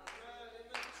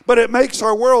 But it makes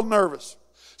our world nervous.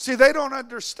 See, they don't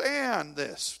understand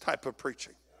this type of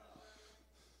preaching.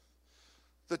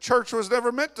 The church was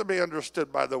never meant to be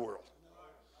understood by the world.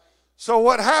 So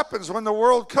what happens when the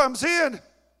world comes in?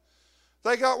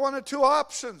 They got one of two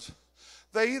options.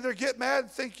 They either get mad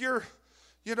and think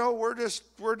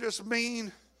we're just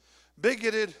mean,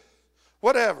 bigoted,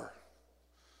 whatever.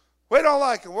 We don't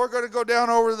like them. We're going to go down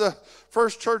over to the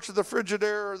First Church of the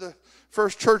Frigidaire or the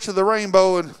First Church of the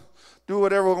Rainbow and do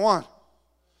whatever we want.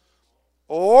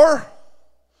 Or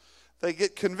they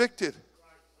get convicted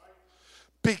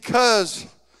because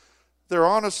they're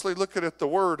honestly looking at the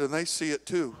Word and they see it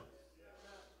too.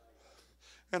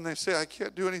 And they say, I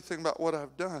can't do anything about what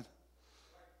I've done,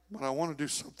 but I want to do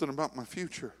something about my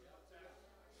future.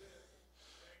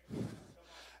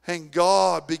 And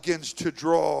God begins to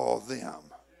draw them.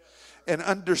 And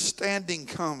understanding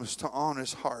comes to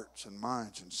honest hearts and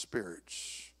minds and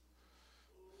spirits.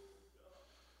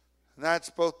 And that's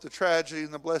both the tragedy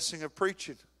and the blessing of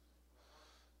preaching.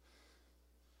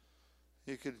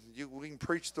 We can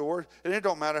preach the word, and it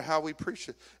don't matter how we preach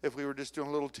it. If we were just doing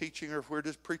a little teaching, or if we're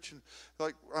just preaching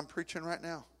like I'm preaching right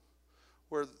now,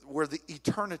 where the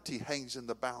eternity hangs in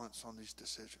the balance on these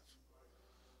decisions.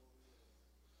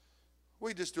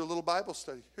 We just do a little Bible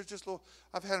study. Here's just a little.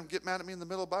 I've had them get mad at me in the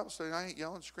middle of Bible study. I ain't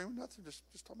yelling, screaming, nothing. Just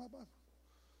talk about Bible.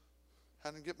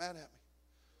 Had them get mad at me.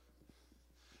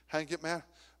 Had them get mad.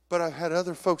 But I've had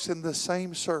other folks in the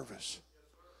same service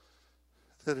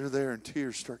that are there and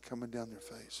tears start coming down their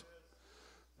face.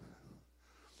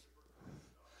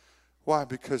 Why?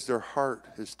 Because their heart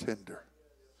is tender.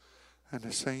 And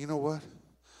they're saying, you know what?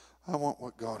 I want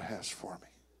what God has for me.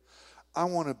 I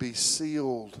want to be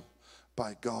sealed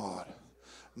by God,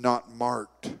 not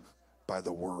marked by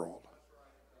the world.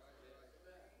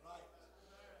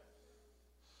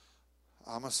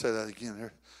 I'm going to say that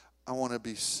again. I want to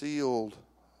be sealed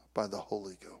by the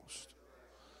Holy Ghost,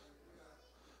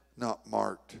 not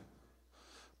marked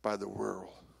by the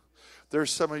world. There's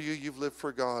some of you, you've lived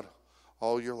for God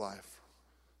all your life.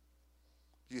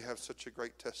 You have such a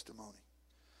great testimony.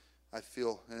 I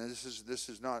feel, and this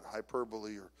is not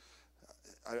hyperbole, or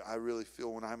I really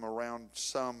feel when I'm around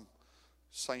some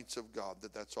saints of God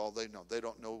that's all they know. They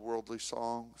don't know worldly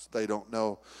songs. They don't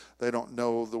know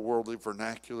the worldly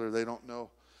vernacular. They don't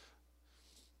know.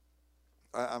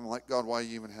 I'm like, God, why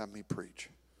you even have me preach?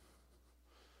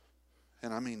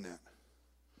 And I mean that.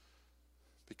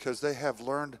 Because they have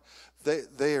learned,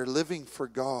 they are living for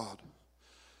God,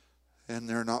 and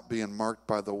they're not being marked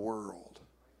by the world.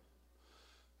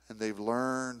 And they've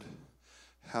learned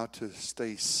how to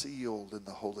stay sealed in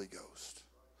the Holy Ghost.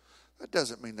 That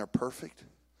doesn't mean they're perfect,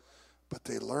 but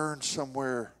they learn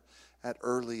somewhere at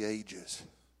early ages,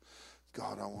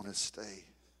 God, I want to stay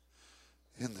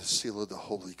in the seal of the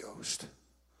Holy Ghost.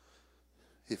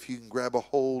 If you can grab a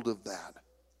hold of that,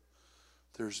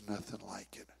 there's nothing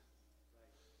like it.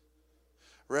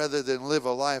 Rather than live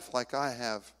a life like I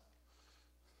have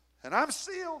And I'm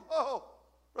sealed. Oh,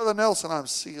 Brother Nelson, I'm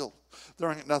sealed.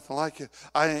 There ain't nothing like it.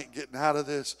 I ain't getting out of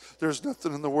this. There's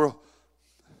nothing in the world.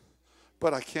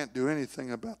 But I can't do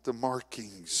anything about the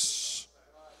markings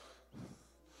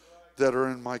that are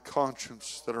in my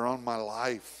conscience, that are on my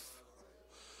life.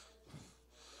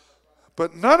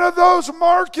 But none of those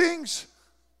markings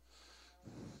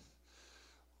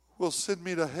will send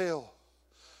me to hell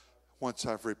once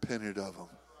I've repented of them.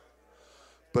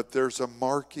 But there's a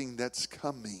marking that's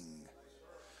coming.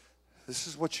 This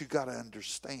is what you got to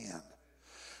understand.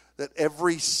 That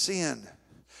every sin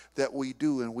that we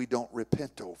do and we don't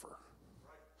repent over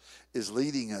is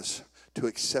leading us to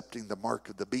accepting the mark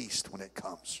of the beast when it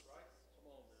comes.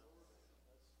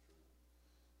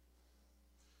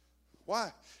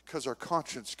 Why? Because our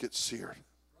conscience gets seared.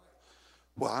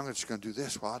 Well, I'm just going to do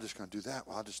this. Well, I'm just going to do that.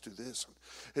 Well, I'll just do this.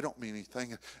 It don't mean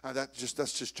anything. That's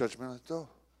just judgmental.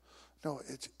 No,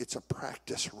 it's a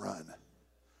practice run.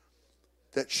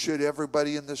 That should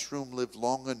everybody in this room live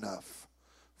long enough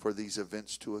for these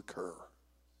events to occur.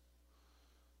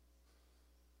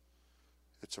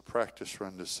 It's a practice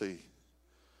run to see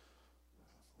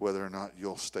whether or not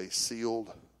you'll stay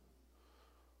sealed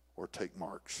or take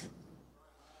marks.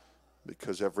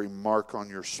 Because every mark on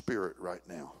your spirit right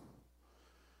now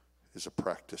is a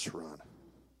practice run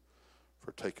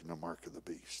for taking the mark of the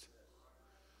beast.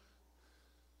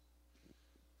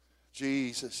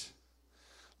 Jesus,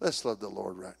 let's love the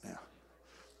Lord right now.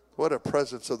 What a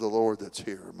presence of the Lord that's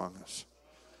here among us.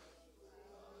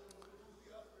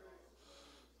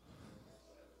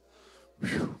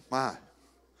 Whew, my.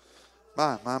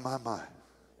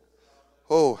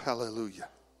 Oh, hallelujah.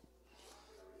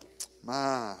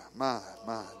 My,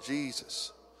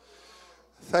 Jesus.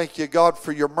 Thank you, God,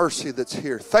 for your mercy that's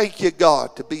here. Thank you,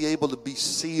 God, to be able to be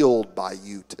sealed by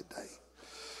you today.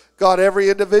 God, every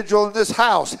individual in this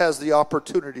house has the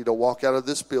opportunity to walk out of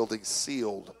this building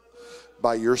sealed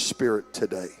by your Spirit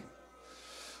today.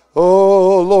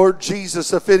 Oh, Lord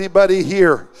Jesus, if anybody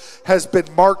here has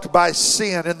been marked by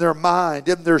sin in their mind,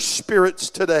 in their spirits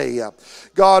today,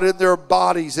 God, in their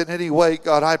bodies in any way,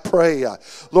 God, I pray,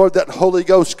 Lord, that Holy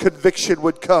Ghost conviction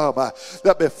would come,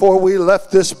 that before we left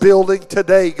this building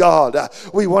today, God,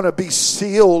 we want to be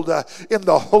sealed in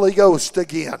the Holy Ghost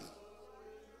again.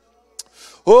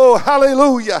 Oh,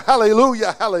 hallelujah,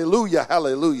 hallelujah, hallelujah,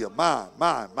 hallelujah. My.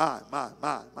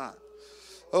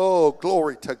 Oh,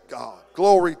 glory to God.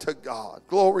 Glory to God.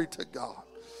 Glory to God.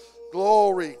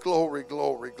 Glory, glory,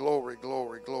 glory, glory,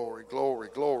 glory, glory, glory,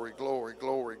 glory, glory,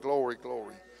 glory, glory,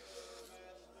 glory.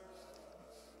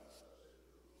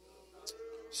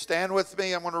 Stand with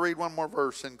me. I'm going to read one more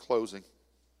verse in closing.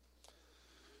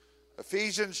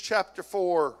 Ephesians chapter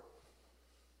 4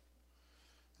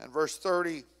 and verse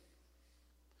 30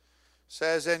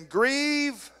 says, "And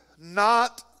grieve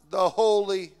not the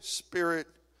Holy Spirit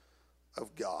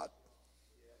of God."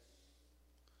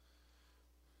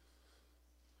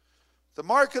 The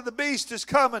mark of the beast is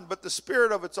coming, but the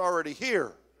spirit of it's already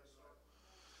here.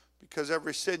 Because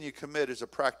every sin you commit is a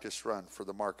practice run for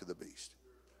the mark of the beast.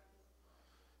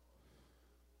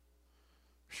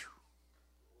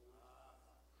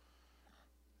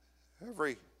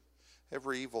 Every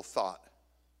evil thought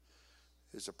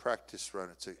is a practice run.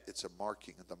 It's a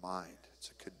marking of the mind.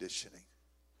 It's a conditioning.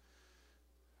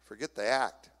 Forget the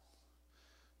act.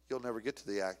 You'll never get to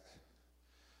the act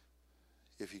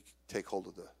if you take hold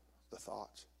of the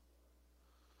thoughts.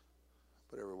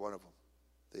 But every one of them,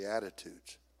 the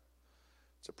attitudes,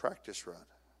 it's a practice run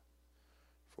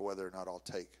for whether or not I'll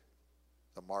take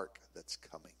the mark that's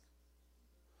coming.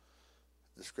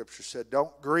 The scripture said,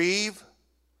 don't grieve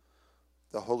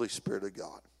the Holy Spirit of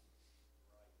God.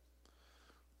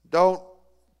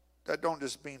 That don't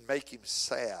just mean make him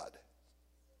sad.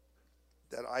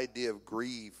 That idea of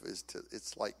grieve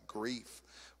it's like grief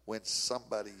when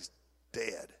somebody's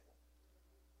dead.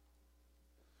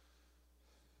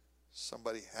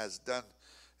 Somebody has done,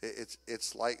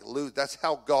 it's like lose. That's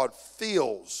how God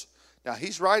feels. Now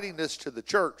he's writing this to the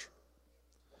church.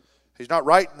 He's not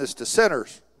writing this to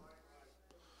sinners.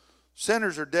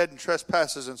 Sinners are dead in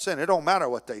trespasses and sin. It don't matter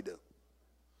what they do.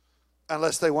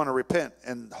 Unless they want to repent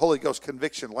and Holy Ghost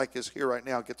conviction like is here right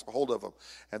now gets a hold of them.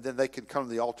 And then they can come to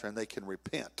the altar and they can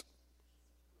repent.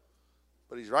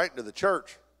 But he's writing to the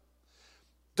church.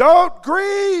 Don't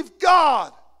grieve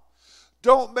God.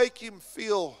 Don't make him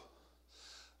feel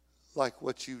like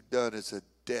what you've done is a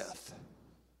death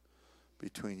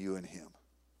between you and him.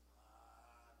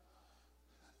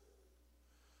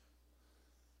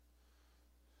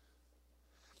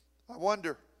 I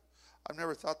wonder, I've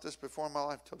never thought this before in my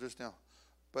life till just now,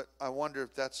 but I wonder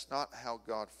if that's not how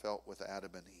God felt with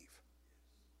Adam and Eve.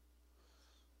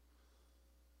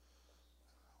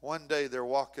 One day they're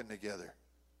walking together.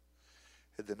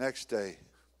 And the next day,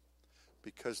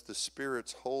 because the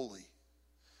Spirit's holy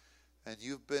and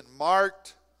you've been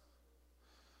marked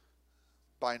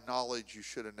by knowledge you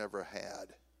should have never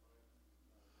had.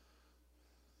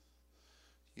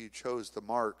 You chose the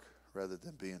mark rather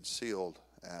than being sealed,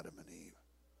 Adam and Eve.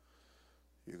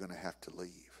 You're going to have to leave.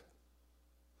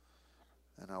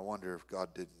 And I wonder if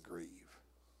God didn't grieve.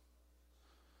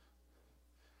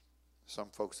 Some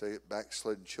folks, they get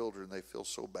backslidden children, they feel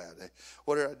so bad.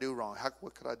 What did I do wrong?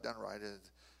 What could I have done right?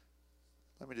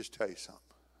 Let me just tell you something.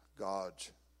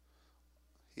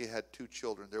 He had 2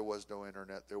 children. There was no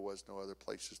internet. There was no other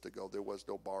places to go. There was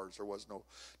no bars. There was no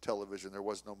television. There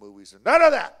was no movies. And none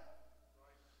of that.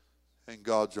 And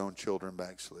God's own children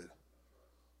backslid.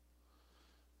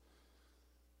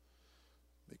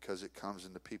 Because it comes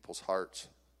into people's hearts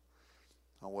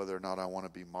on whether or not I want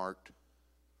to be marked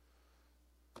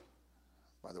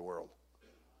by the world.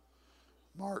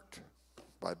 Marked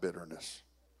by bitterness.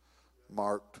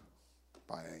 Marked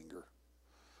by anger.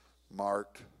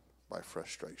 Marked by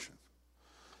frustration.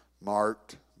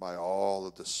 Marked by all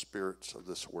of the spirits of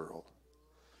this world.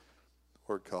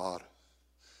 Lord God,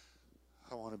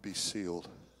 I want to be sealed.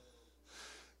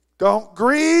 Don't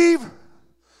grieve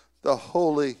the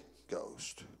Holy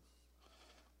Ghost,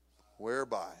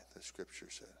 whereby, the scripture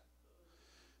said,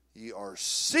 ye are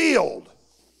sealed.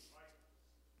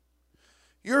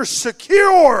 You're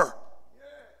secure.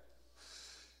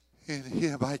 In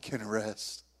Him I can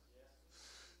rest.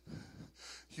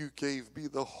 You gave me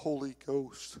the Holy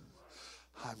Ghost.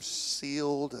 I'm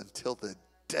sealed until the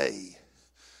day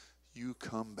you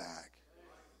come back.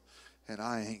 And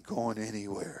I ain't going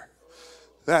anywhere.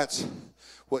 That's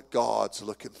what God's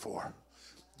looking for.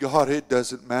 God, it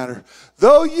doesn't matter.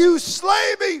 Though you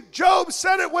slay me, Job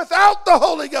said it without the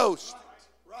Holy Ghost.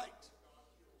 Right.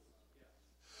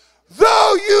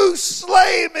 Though you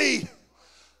slay me,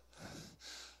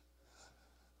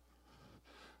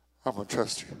 I'm going to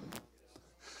trust you.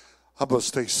 I'm going to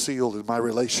stay sealed in my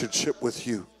relationship with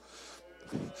you.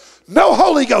 No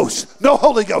Holy Ghost, no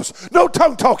Holy Ghost, no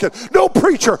tongue talking, no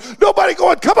preacher, nobody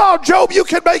going, come on, Job, you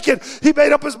can make it. He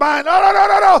made up his mind.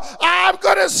 No. I'm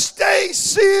going to stay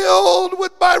sealed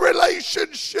with my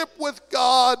relationship with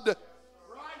God.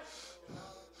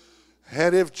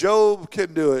 And if Job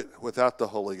can do it without the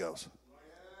Holy Ghost,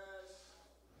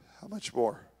 how much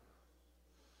more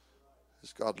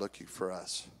is God looking for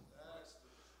us?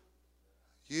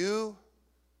 You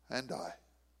and I.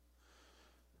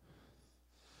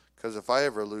 Because if I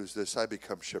ever lose this, I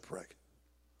become shipwrecked.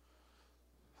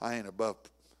 I ain't above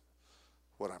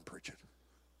what I'm preaching.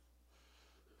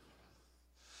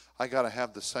 I got to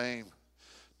have the same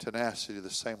tenacity,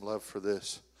 the same love for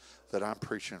this that I'm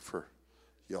preaching for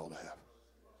y'all to have.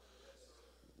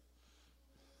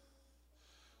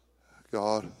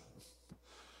 God,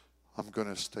 I'm going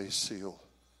to stay sealed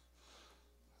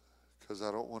because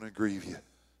I don't want to grieve you.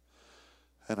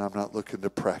 And I'm not looking to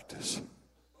practice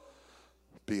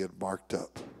being marked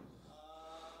up.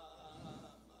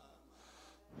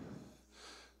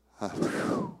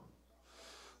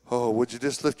 Oh, would you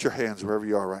just lift your hands wherever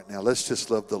you are right now? Let's just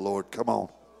love the Lord. Come on.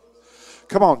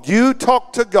 Come on. You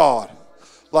talk to God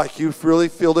like you really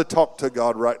feel to talk to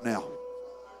God right now.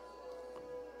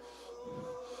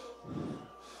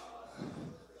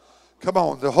 Come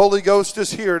on. The Holy Ghost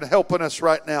is here and helping us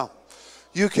right now.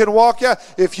 You can walk out.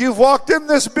 If you've walked in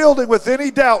this building with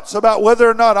any doubts about whether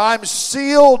or not I'm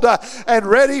sealed and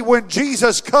ready when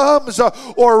Jesus comes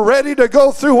or ready to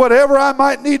go through whatever I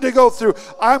might need to go through,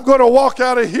 I'm going to walk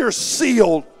out of here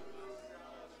sealed.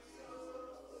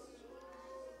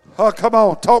 Oh, come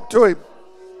on. Talk to Him.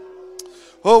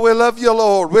 Oh, we love you,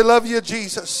 Lord. We love you,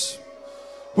 Jesus.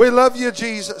 We love you,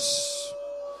 Jesus.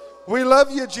 We love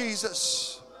you,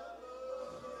 Jesus.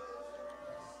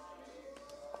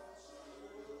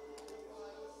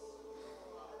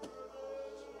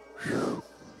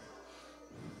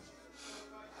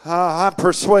 I'm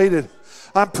persuaded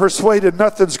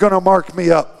nothing's going to mark me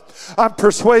up. I'm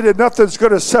persuaded nothing's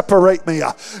going to separate me.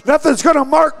 Nothing's going to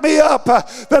mark me up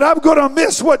that I'm going to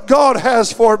miss what God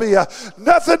has for me.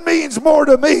 Nothing means more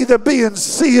to me than being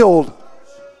sealed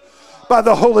by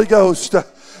the Holy Ghost,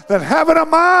 than having a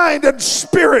mind and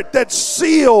spirit that's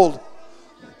sealed.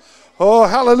 Oh,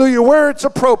 hallelujah. Where it's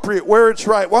appropriate, where it's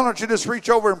right. Why don't you just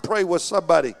reach over and pray with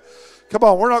somebody? Come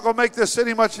on, we're not going to make this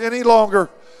any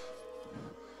longer.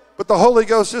 But the Holy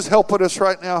Ghost is helping us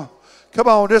right now. Come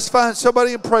on, just find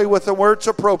somebody and pray with them where it's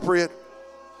appropriate.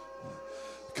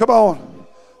 Come on.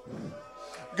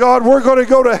 God, we're going to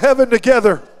go to heaven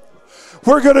together.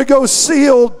 We're going to go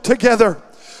sealed together.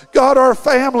 God, our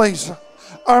families,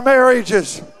 our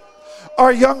marriages,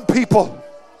 our young people.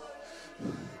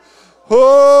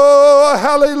 Oh,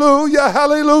 hallelujah,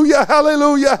 hallelujah,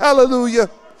 hallelujah, hallelujah.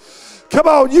 Come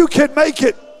on, you can make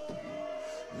it.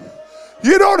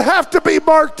 You don't have to be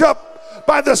marked up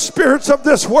by the spirits of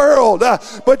this world,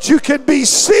 but you can be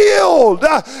sealed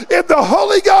in the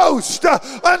Holy Ghost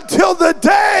until the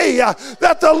day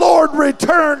that the Lord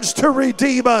returns to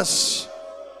redeem us.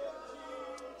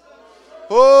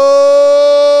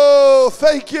 Oh,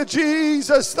 thank you,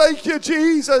 Jesus. Thank you,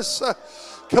 Jesus.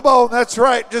 Come on, that's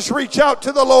right. Just reach out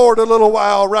to the Lord a little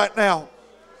while right now.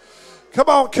 Come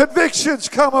on, convictions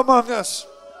come among us.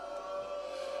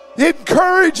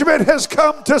 Encouragement has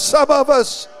come to some of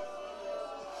us.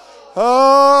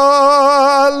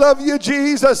 Oh, I love you,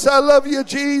 Jesus. I love you,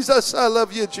 Jesus. I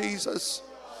love you, Jesus.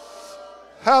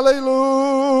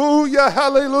 Hallelujah,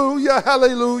 hallelujah,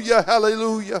 hallelujah,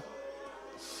 hallelujah.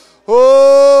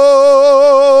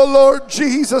 Oh, Lord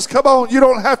Jesus, come on. You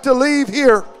don't have to leave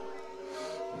here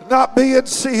not being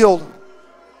sealed.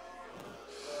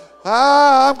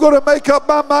 I'm going to make up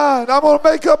my mind. I'm going to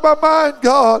make up my mind,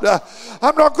 God.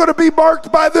 I'm not going to be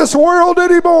marked by this world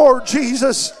anymore,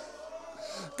 Jesus.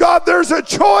 God, there's a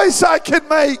choice I can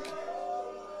make.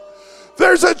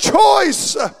 There's a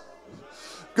choice.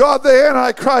 God, the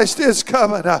Antichrist is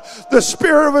coming. The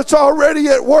spirit of it's already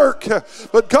at work.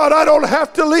 But God, I don't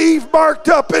have to leave marked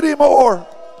up anymore.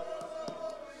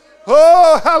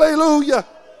 Oh, hallelujah.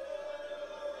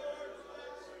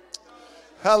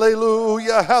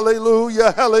 Hallelujah,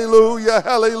 hallelujah, hallelujah,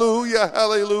 hallelujah,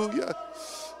 hallelujah.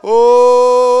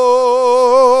 Oh,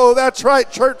 that's right,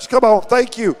 church. Come on.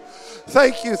 Thank you.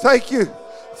 Thank you, thank you.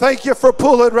 Thank you for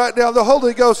pulling right now. The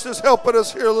Holy Ghost is helping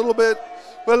us here a little bit.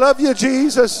 We love you,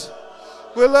 Jesus.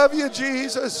 We love you,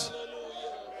 Jesus.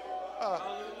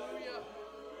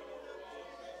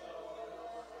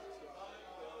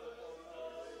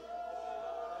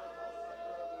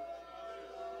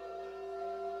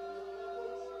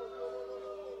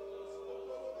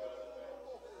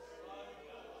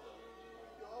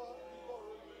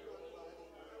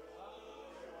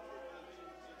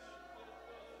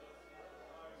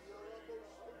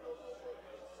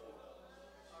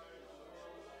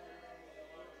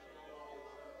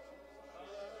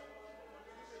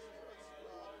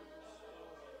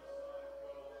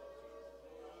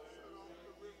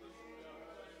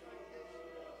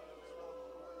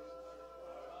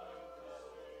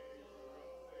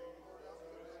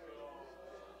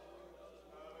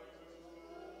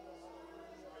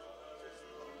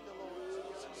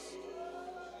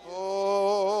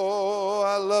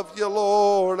 I love you,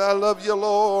 Lord. I love you,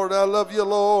 Lord. I love you,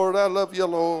 Lord. I love you,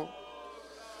 Lord.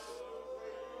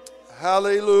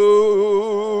 Hallelujah,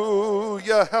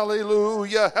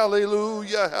 hallelujah,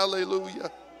 hallelujah,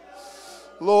 hallelujah.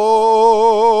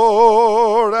 Lord,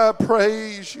 I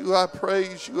praise you. I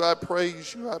praise you. I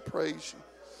praise you. I praise you.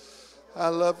 I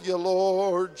love you,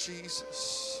 Lord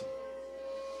Jesus.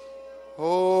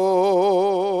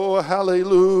 Oh,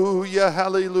 hallelujah,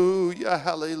 hallelujah,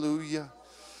 hallelujah.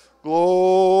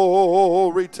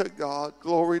 Glory to God,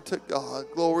 glory to God,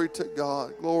 glory to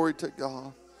God, glory to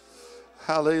God.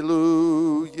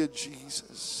 Hallelujah,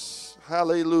 Jesus.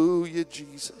 Hallelujah,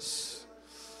 Jesus.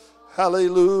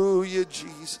 Hallelujah,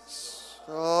 Jesus.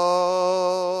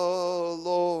 Oh,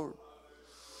 Lord.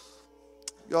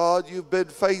 God, you've been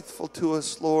faithful to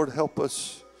us, Lord. Help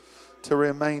us to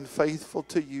remain faithful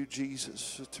to you,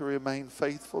 Jesus. To remain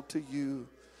faithful to you.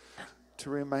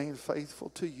 To remain faithful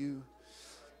to you.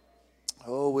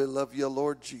 Oh, we love you,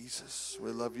 Lord Jesus. We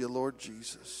love you, Lord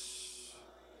Jesus.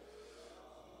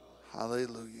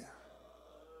 Hallelujah.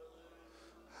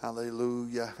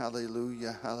 Hallelujah,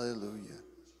 hallelujah, hallelujah.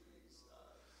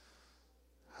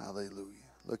 Hallelujah.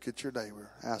 Look at your neighbor.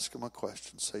 Ask him a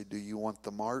question. Say, do you want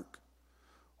the mark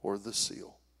or the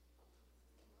seal?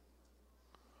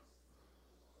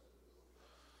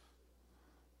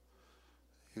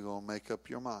 You're going to make up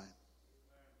your mind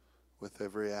with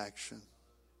every action,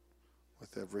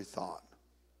 with every thought,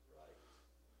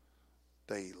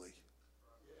 daily,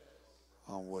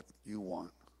 on what you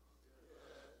want.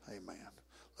 Amen.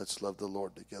 Let's love the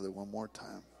Lord together one more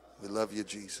time. We love you,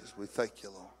 Jesus. We thank you,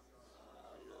 Lord.